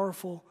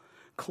powerful,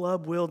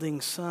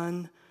 club-wielding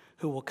Son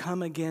who will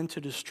come again to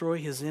destroy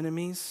his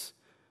enemies,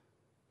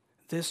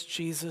 this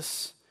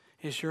Jesus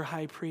is your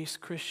high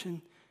priest,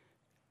 Christian.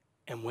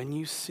 And when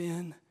you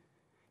sin,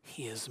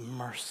 he is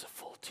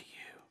merciful to you.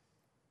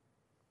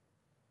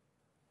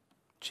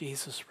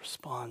 Jesus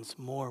responds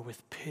more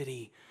with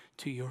pity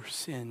to your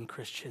sin,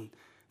 Christian,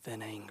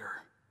 than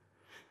anger.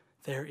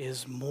 There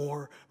is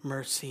more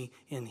mercy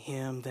in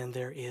him than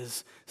there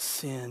is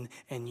sin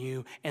in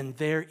you. And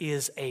there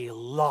is a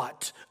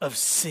lot of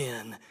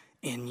sin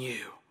in you.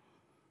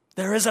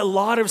 There is a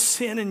lot of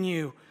sin in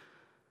you.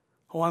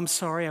 Oh, I'm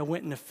sorry I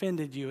went and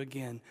offended you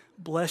again.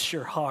 Bless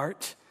your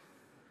heart.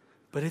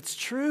 But it's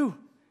true.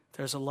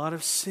 There's a lot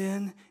of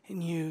sin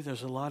in you.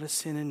 There's a lot of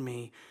sin in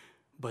me.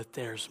 But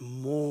there's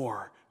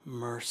more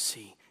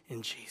mercy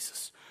in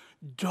Jesus.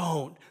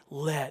 Don't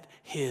let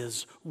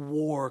his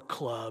war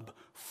club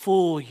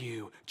fool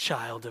you,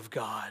 child of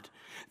God.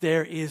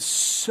 There is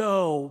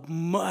so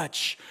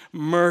much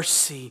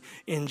mercy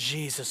in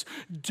Jesus.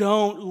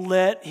 Don't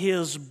let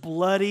his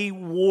bloody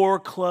war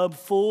club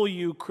fool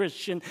you,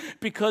 Christian,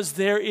 because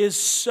there is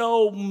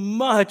so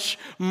much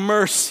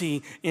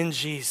mercy in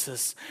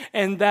Jesus.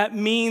 And that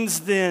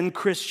means then,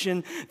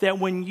 Christian, that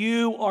when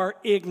you are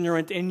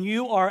ignorant and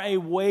you are a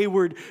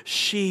wayward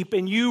sheep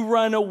and you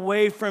run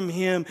away from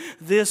him,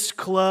 this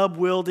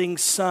club-wielding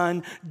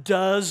Son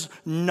does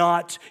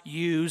not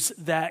use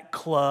that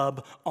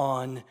club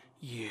on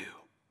you.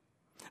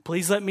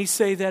 Please let me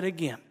say that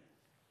again.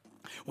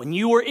 When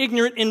you are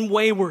ignorant and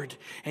wayward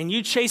and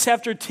you chase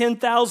after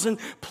 10,000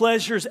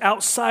 pleasures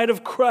outside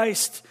of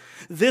Christ,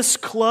 this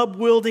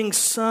club-wielding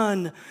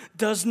Son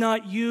does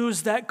not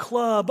use that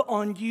club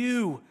on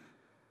you.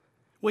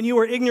 When you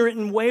are ignorant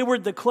and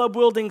wayward, the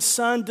club-wielding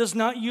Son does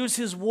not use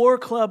his war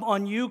club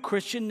on you,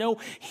 Christian. No,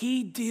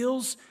 he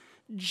deals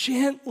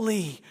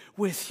gently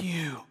with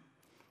you.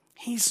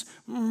 He's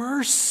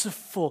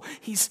merciful.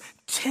 He's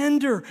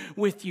tender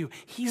with you.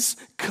 He's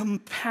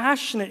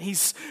compassionate.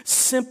 He's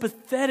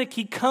sympathetic.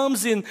 He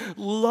comes in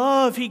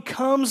love. He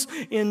comes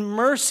in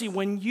mercy.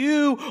 When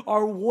you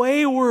are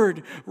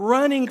wayward,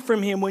 running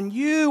from him, when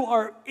you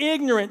are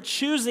ignorant,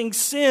 choosing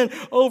sin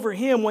over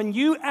him, when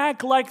you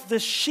act like the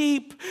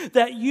sheep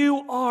that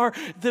you are,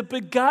 the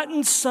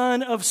begotten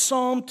Son of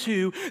Psalm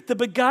 2, the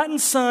begotten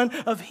Son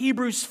of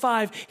Hebrews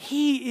 5,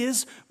 he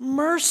is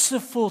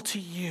merciful to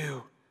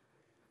you.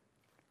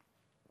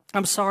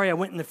 I'm sorry I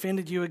went and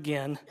offended you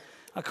again.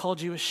 I called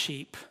you a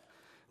sheep.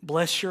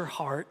 Bless your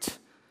heart.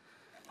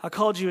 I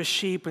called you a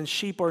sheep, and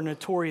sheep are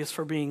notorious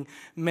for being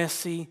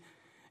messy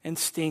and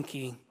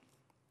stinky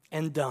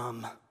and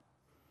dumb.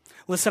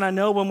 Listen, I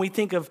know when we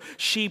think of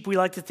sheep, we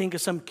like to think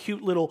of some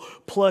cute little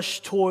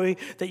plush toy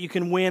that you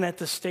can win at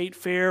the state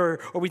fair,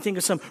 or we think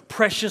of some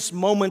Precious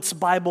Moments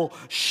Bible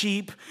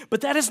sheep,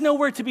 but that is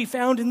nowhere to be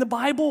found in the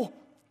Bible.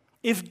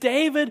 If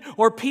David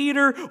or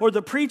Peter or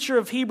the preacher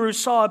of Hebrews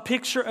saw a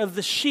picture of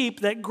the sheep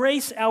that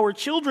grace our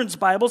children's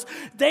Bibles,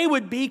 they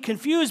would be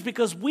confused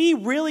because we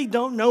really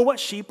don't know what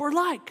sheep are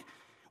like.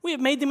 We have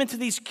made them into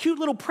these cute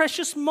little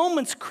precious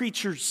moments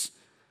creatures.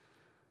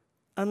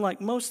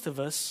 Unlike most of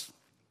us,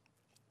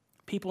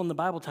 people in the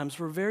Bible times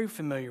were very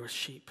familiar with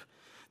sheep.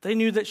 They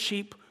knew that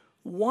sheep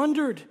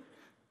wandered.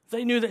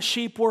 They knew that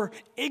sheep were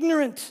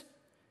ignorant,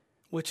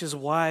 which is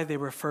why they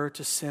refer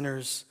to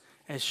sinners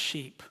as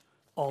sheep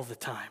all the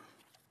time.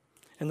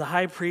 And the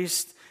high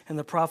priest and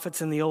the prophets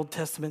in the Old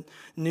Testament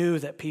knew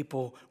that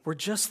people were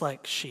just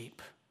like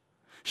sheep.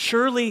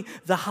 Surely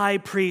the high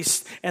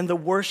priest and the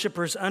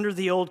worshipers under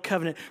the Old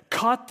Covenant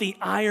caught the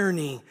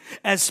irony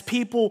as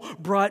people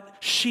brought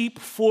sheep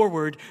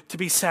forward to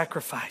be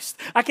sacrificed.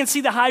 I can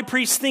see the high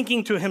priest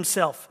thinking to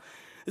himself,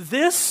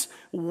 this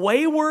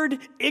wayward,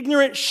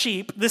 ignorant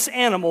sheep, this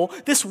animal,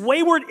 this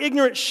wayward,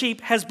 ignorant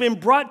sheep has been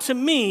brought to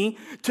me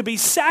to be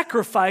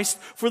sacrificed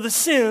for the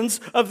sins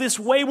of this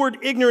wayward,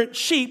 ignorant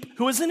sheep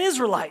who is an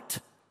Israelite.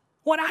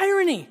 What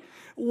irony!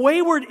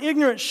 Wayward,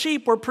 ignorant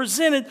sheep were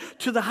presented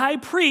to the high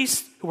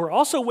priest, who were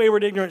also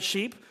wayward, ignorant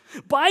sheep,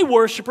 by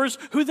worshipers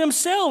who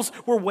themselves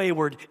were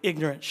wayward,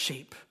 ignorant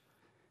sheep.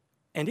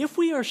 And if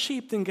we are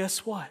sheep, then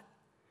guess what?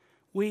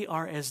 We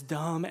are as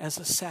dumb as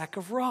a sack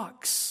of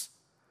rocks.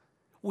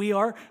 We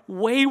are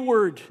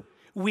wayward.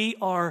 We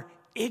are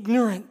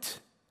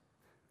ignorant.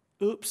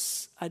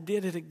 Oops, I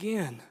did it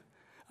again.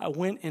 I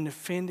went and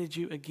offended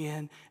you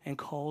again and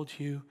called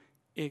you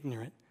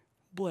ignorant.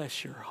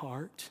 Bless your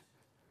heart.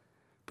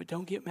 But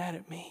don't get mad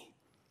at me.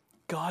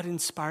 God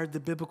inspired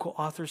the biblical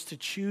authors to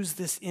choose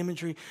this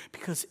imagery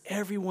because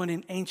everyone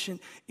in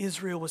ancient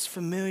Israel was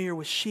familiar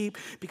with sheep,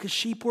 because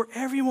sheep were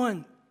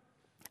everyone.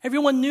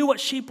 Everyone knew what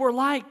sheep were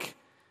like.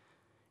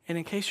 And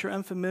in case you're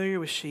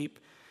unfamiliar with sheep,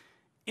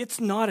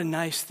 it's not a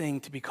nice thing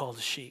to be called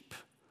a sheep.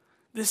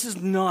 This is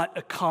not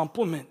a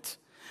compliment.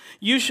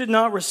 You should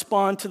not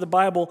respond to the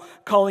Bible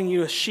calling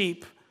you a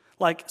sheep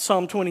like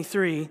Psalm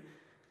 23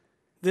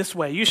 this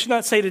way. You should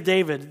not say to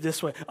David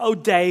this way, oh,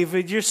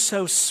 David, you're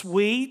so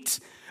sweet.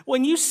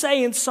 When you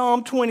say in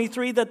Psalm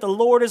 23 that the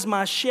Lord is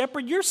my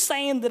shepherd, you're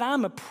saying that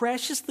I'm a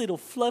precious little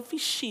fluffy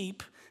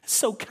sheep.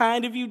 So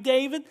kind of you,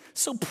 David.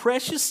 So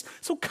precious.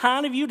 So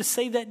kind of you to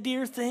say that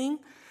dear thing.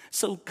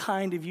 So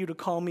kind of you to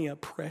call me a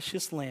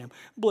precious lamb.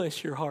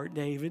 Bless your heart,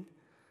 David.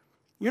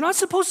 You're not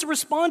supposed to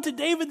respond to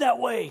David that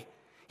way.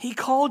 He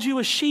called you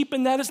a sheep,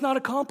 and that is not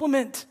a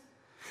compliment.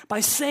 By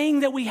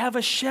saying that we have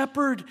a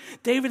shepherd,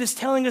 David is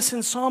telling us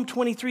in Psalm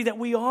 23 that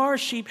we are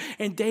sheep,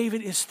 and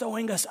David is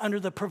throwing us under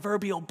the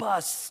proverbial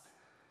bus.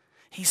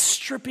 He's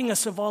stripping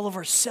us of all of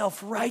our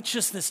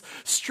self-righteousness,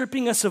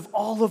 stripping us of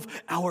all of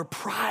our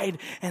pride,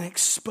 and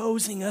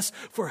exposing us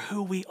for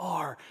who we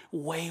are,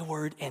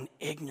 wayward and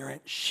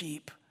ignorant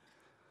sheep.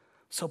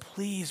 So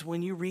please,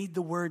 when you read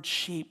the word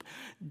sheep,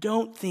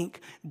 don't think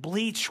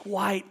bleach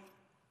white,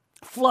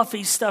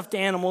 fluffy stuffed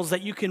animals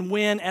that you can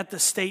win at the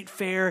state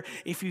fair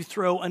if you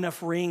throw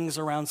enough rings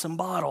around some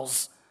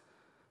bottles.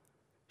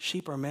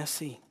 Sheep are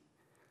messy.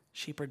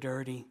 Sheep are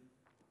dirty.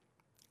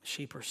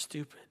 Sheep are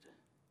stupid.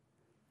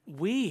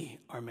 We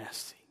are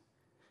messy.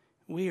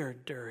 We are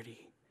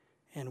dirty.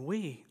 And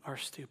we are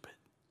stupid.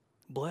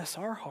 Bless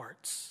our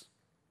hearts.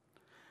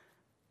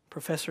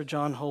 Professor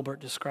John Holbert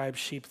describes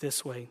sheep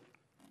this way.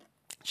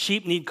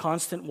 Sheep need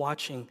constant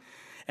watching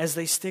as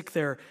they stick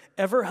their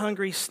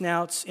ever-hungry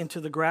snouts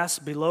into the grass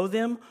below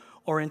them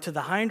or into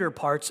the hinder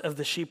parts of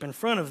the sheep in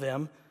front of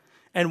them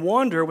and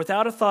wander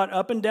without a thought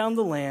up and down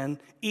the land,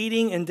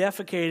 eating and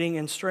defecating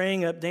and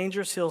straying up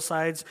dangerous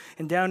hillsides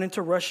and down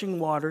into rushing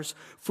waters,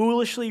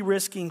 foolishly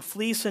risking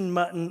fleece and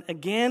mutton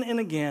again and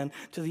again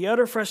to the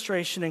utter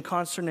frustration and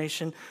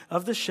consternation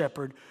of the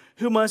shepherd,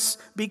 who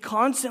must be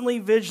constantly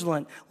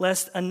vigilant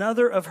lest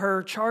another of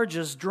her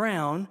charges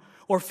drown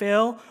or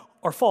fail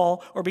or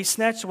fall, or be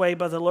snatched away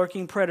by the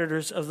lurking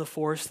predators of the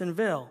forest and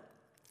vale.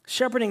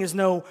 Shepherding is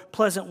no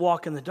pleasant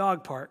walk in the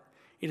dog park.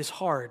 It is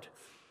hard,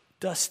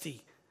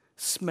 dusty,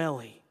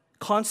 smelly,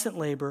 constant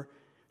labor,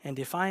 and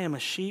if I am a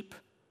sheep,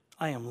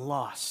 I am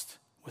lost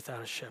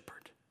without a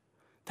shepherd.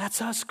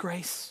 That's us,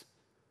 Grace.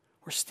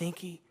 We're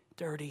stinky,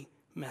 dirty,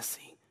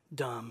 messy,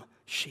 dumb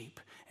sheep,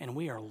 and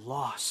we are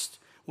lost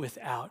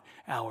without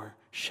our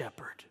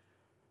shepherd,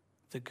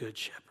 the good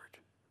shepherd.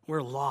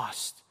 We're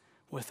lost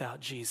without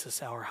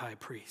Jesus, our high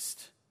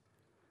priest.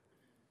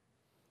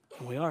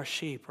 And we are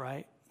sheep,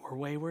 right? We're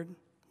wayward.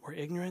 We're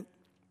ignorant.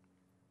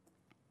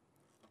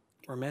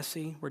 We're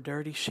messy. We're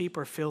dirty. Sheep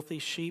are filthy.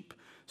 Sheep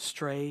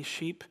stray.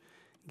 Sheep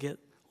get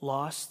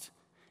lost.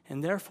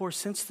 And therefore,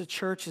 since the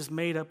church is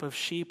made up of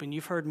sheep, and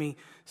you've heard me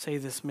say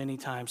this many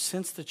times,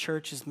 since the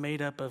church is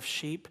made up of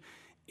sheep,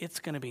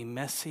 it's going to be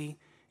messy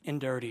and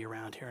dirty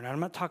around here. And I'm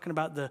not talking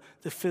about the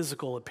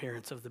physical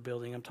appearance of the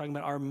building. I'm talking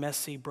about our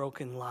messy,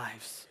 broken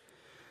lives.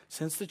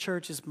 Since the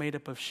church is made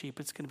up of sheep,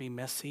 it's going to be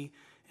messy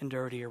and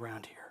dirty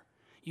around here.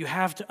 You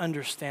have to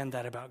understand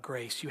that about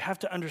Grace. You have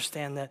to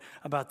understand that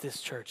about this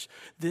church.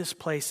 This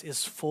place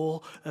is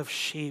full of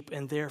sheep,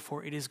 and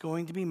therefore it is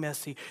going to be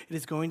messy. It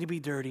is going to be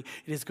dirty.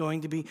 It is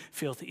going to be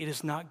filthy. It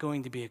is not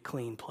going to be a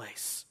clean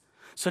place.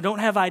 So don't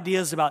have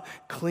ideas about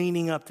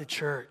cleaning up the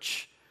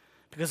church,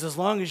 because as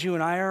long as you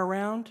and I are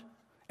around,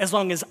 as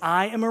long as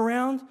I am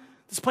around,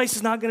 this place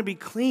is not going to be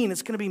clean.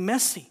 It's going to be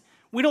messy.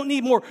 We don't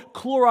need more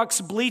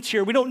Clorox bleach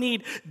here. We don't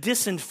need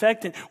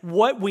disinfectant.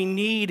 What we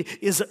need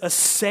is a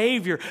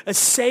Savior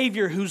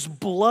whose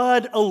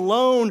blood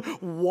alone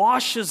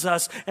washes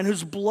us and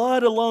whose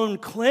blood alone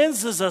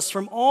cleanses us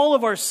from all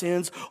of our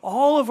sins,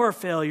 all of our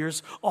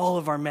failures, all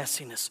of our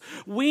messiness.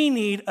 We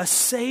need a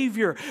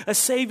Savior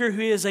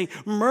who is a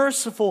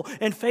merciful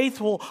and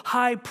faithful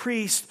high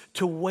priest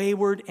to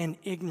wayward and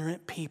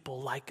ignorant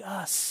people like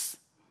us.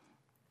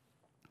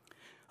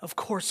 Of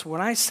course,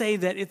 when I say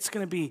that it's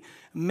going to be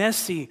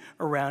messy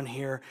around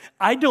here,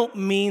 I don't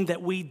mean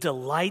that we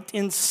delight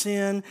in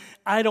sin.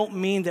 I don't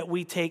mean that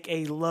we take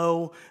a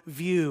low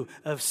view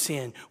of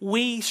sin.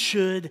 We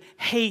should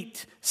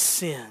hate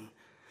sin.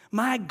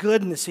 My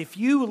goodness, if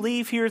you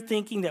leave here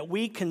thinking that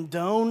we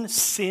condone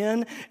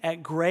sin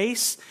at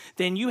Grace,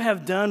 then you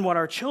have done what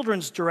our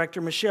children's director,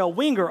 Michelle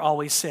Winger,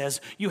 always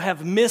says. You have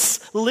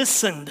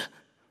mislistened.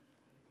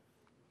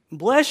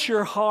 Bless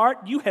your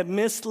heart, you have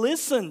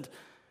mislistened.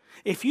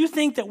 If you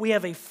think that we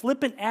have a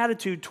flippant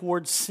attitude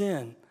towards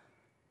sin,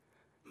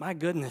 my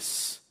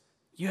goodness,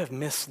 you have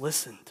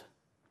mislistened.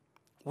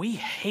 We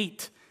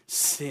hate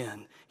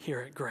sin here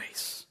at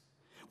Grace.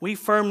 We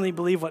firmly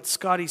believe what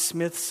Scotty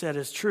Smith said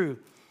is true.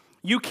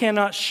 You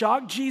cannot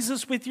shock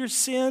Jesus with your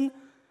sin,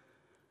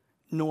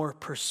 nor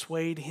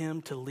persuade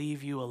him to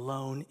leave you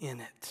alone in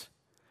it.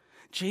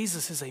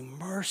 Jesus is a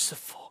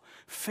merciful,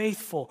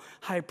 faithful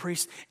high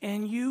priest,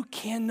 and you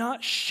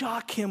cannot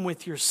shock him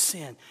with your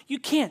sin. You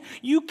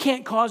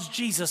can't cause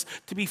Jesus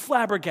to be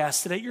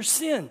flabbergasted at your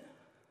sin.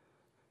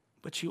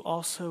 But you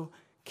also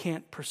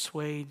can't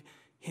persuade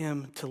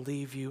him to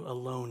leave you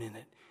alone in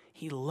it.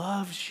 He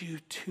loves you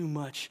too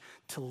much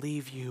to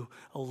leave you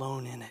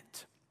alone in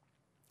it.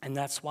 And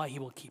that's why he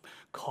will keep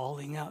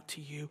calling out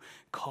to you,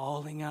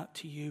 calling out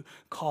to you,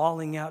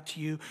 calling out to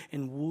you,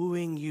 and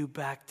wooing you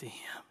back to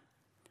him.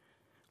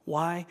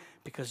 Why?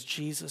 Because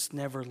Jesus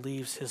never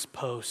leaves his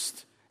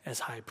post as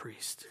high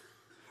priest.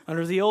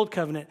 Under the old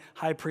covenant,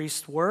 high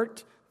priests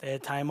worked, they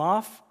had time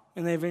off,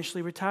 and they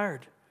eventually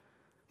retired.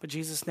 But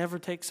Jesus never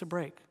takes a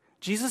break.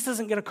 Jesus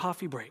doesn't get a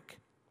coffee break.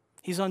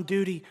 He's on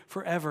duty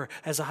forever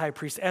as a high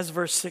priest. As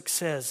verse 6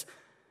 says,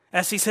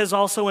 as he says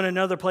also in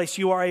another place,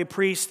 you are a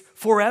priest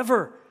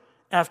forever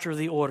after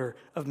the order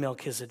of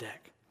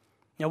Melchizedek.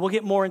 Now, we'll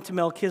get more into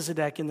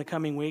Melchizedek in the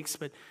coming weeks,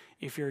 but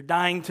if you're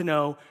dying to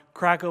know,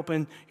 crack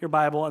open your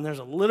Bible, and there's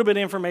a little bit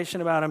of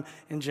information about him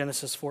in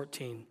Genesis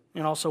 14.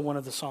 And also one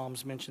of the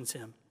Psalms mentions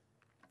him.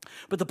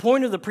 But the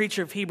point of the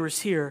preacher of Hebrews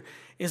here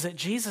is that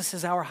Jesus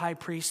is our high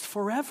priest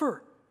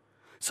forever.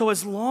 So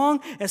as long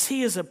as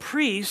he is a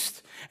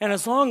priest, and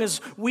as long as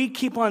we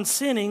keep on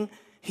sinning,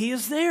 he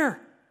is there.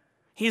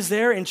 He is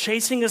there in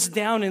chasing us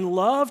down in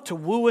love to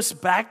woo us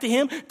back to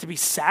him, to be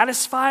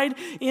satisfied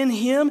in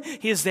him.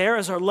 He is there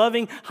as our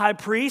loving high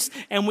priest,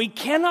 and we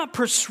cannot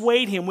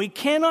persuade him. We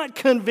cannot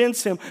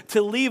convince him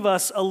to leave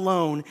us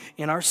alone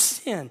in our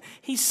sin.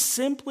 He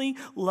simply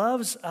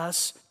loves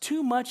us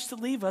too much to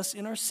leave us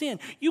in our sin.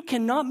 You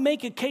cannot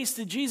make a case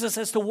to Jesus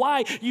as to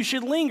why you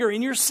should linger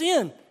in your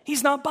sin.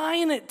 He's not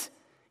buying it.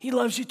 He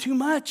loves you too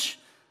much.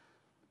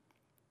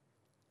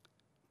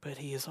 But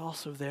he is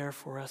also there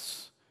for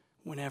us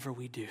whenever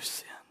we do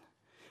sin,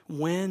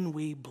 when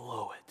we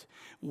blow it,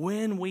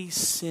 when we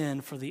sin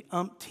for the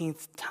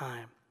umpteenth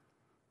time,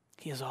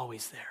 he is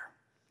always there.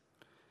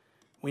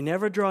 We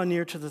never draw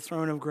near to the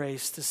throne of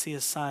grace to see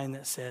a sign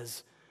that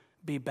says,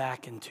 be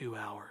back in 2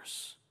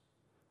 hours.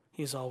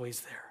 He's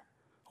always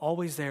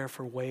there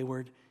for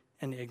wayward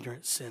and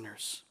ignorant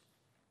sinners.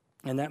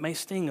 And that may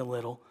sting a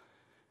little,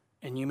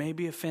 and you may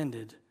be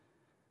offended,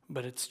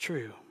 but it's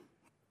true,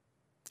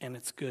 and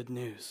it's good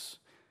news.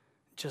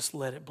 Just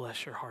let it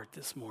bless your heart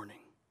this morning.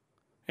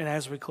 And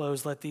as we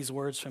close, let these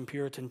words from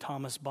Puritan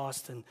Thomas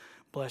Boston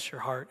bless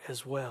your heart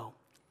as well.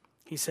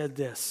 He said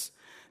this,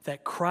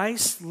 that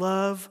Christ's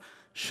love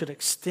should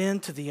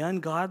extend to the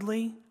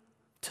ungodly,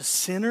 to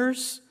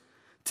sinners,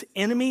 to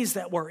enemies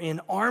that were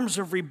in arms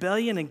of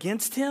rebellion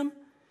against him.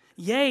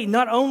 Yea,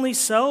 not only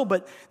so,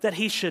 but that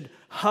he should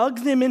hug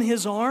them in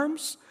his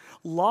arms,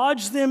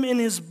 lodge them in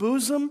his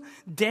bosom,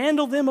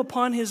 dandle them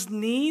upon his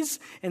knees,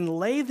 and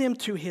lay them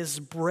to his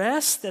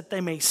breast that they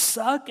may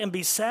suck and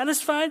be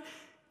satisfied,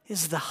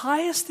 is the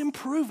highest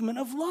improvement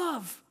of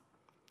love.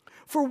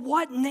 For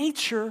what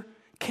nature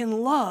can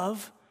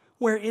love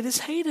where it is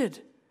hated?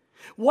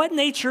 What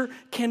nature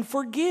can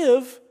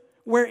forgive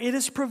where it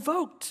is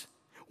provoked?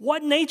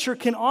 What nature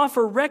can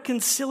offer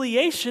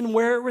reconciliation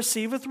where it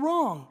receiveth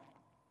wrong?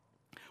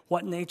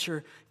 What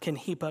nature can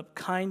heap up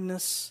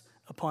kindness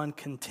upon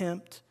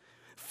contempt,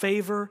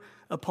 favor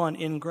upon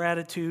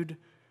ingratitude,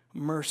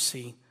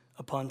 mercy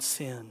upon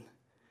sin?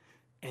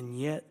 And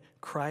yet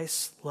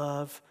Christ's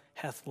love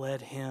hath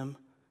led him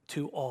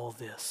to all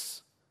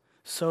this,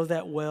 so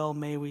that well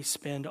may we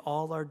spend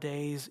all our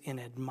days in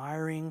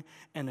admiring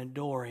and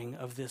adoring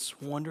of this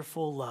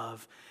wonderful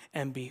love,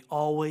 and be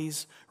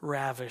always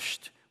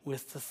ravished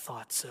with the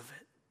thoughts of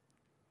it.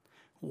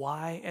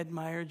 Why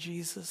admire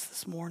Jesus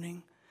this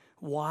morning?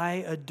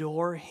 Why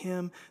adore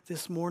him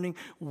this morning?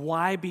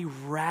 Why be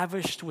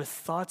ravished with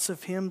thoughts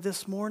of him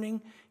this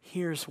morning?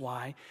 Here's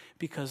why.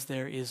 Because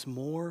there is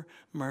more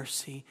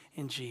mercy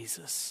in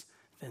Jesus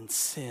than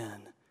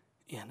sin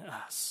in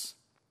us.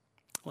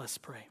 Let's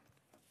pray.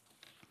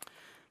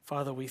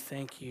 Father, we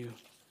thank you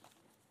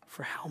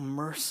for how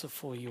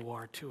merciful you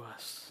are to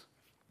us.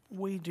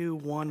 We do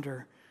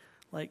wander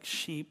like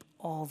sheep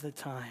all the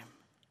time.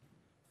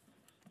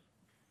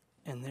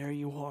 And there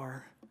you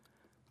are,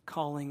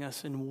 calling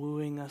us and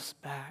wooing us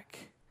back.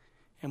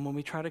 And when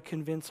we try to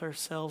convince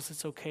ourselves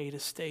it's okay to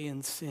stay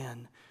in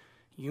sin,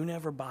 you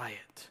never buy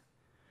it.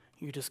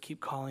 You just keep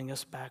calling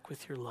us back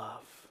with your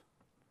love.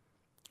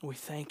 We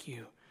thank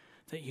you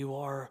that you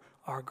are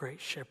our great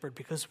shepherd,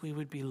 because we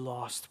would be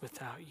lost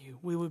without you.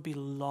 We would be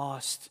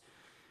lost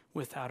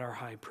without our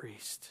high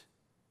priest.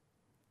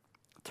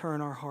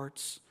 Turn our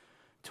hearts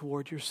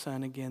toward your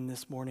Son again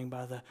this morning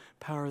by the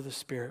power of the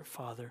Spirit,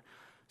 Father,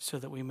 so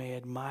that we may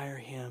admire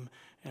him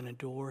and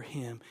adore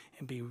him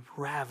and be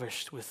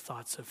ravished with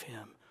thoughts of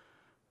him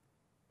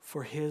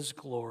for his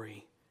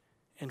glory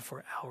and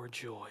for our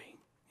joy.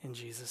 In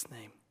Jesus'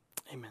 name,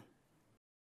 amen.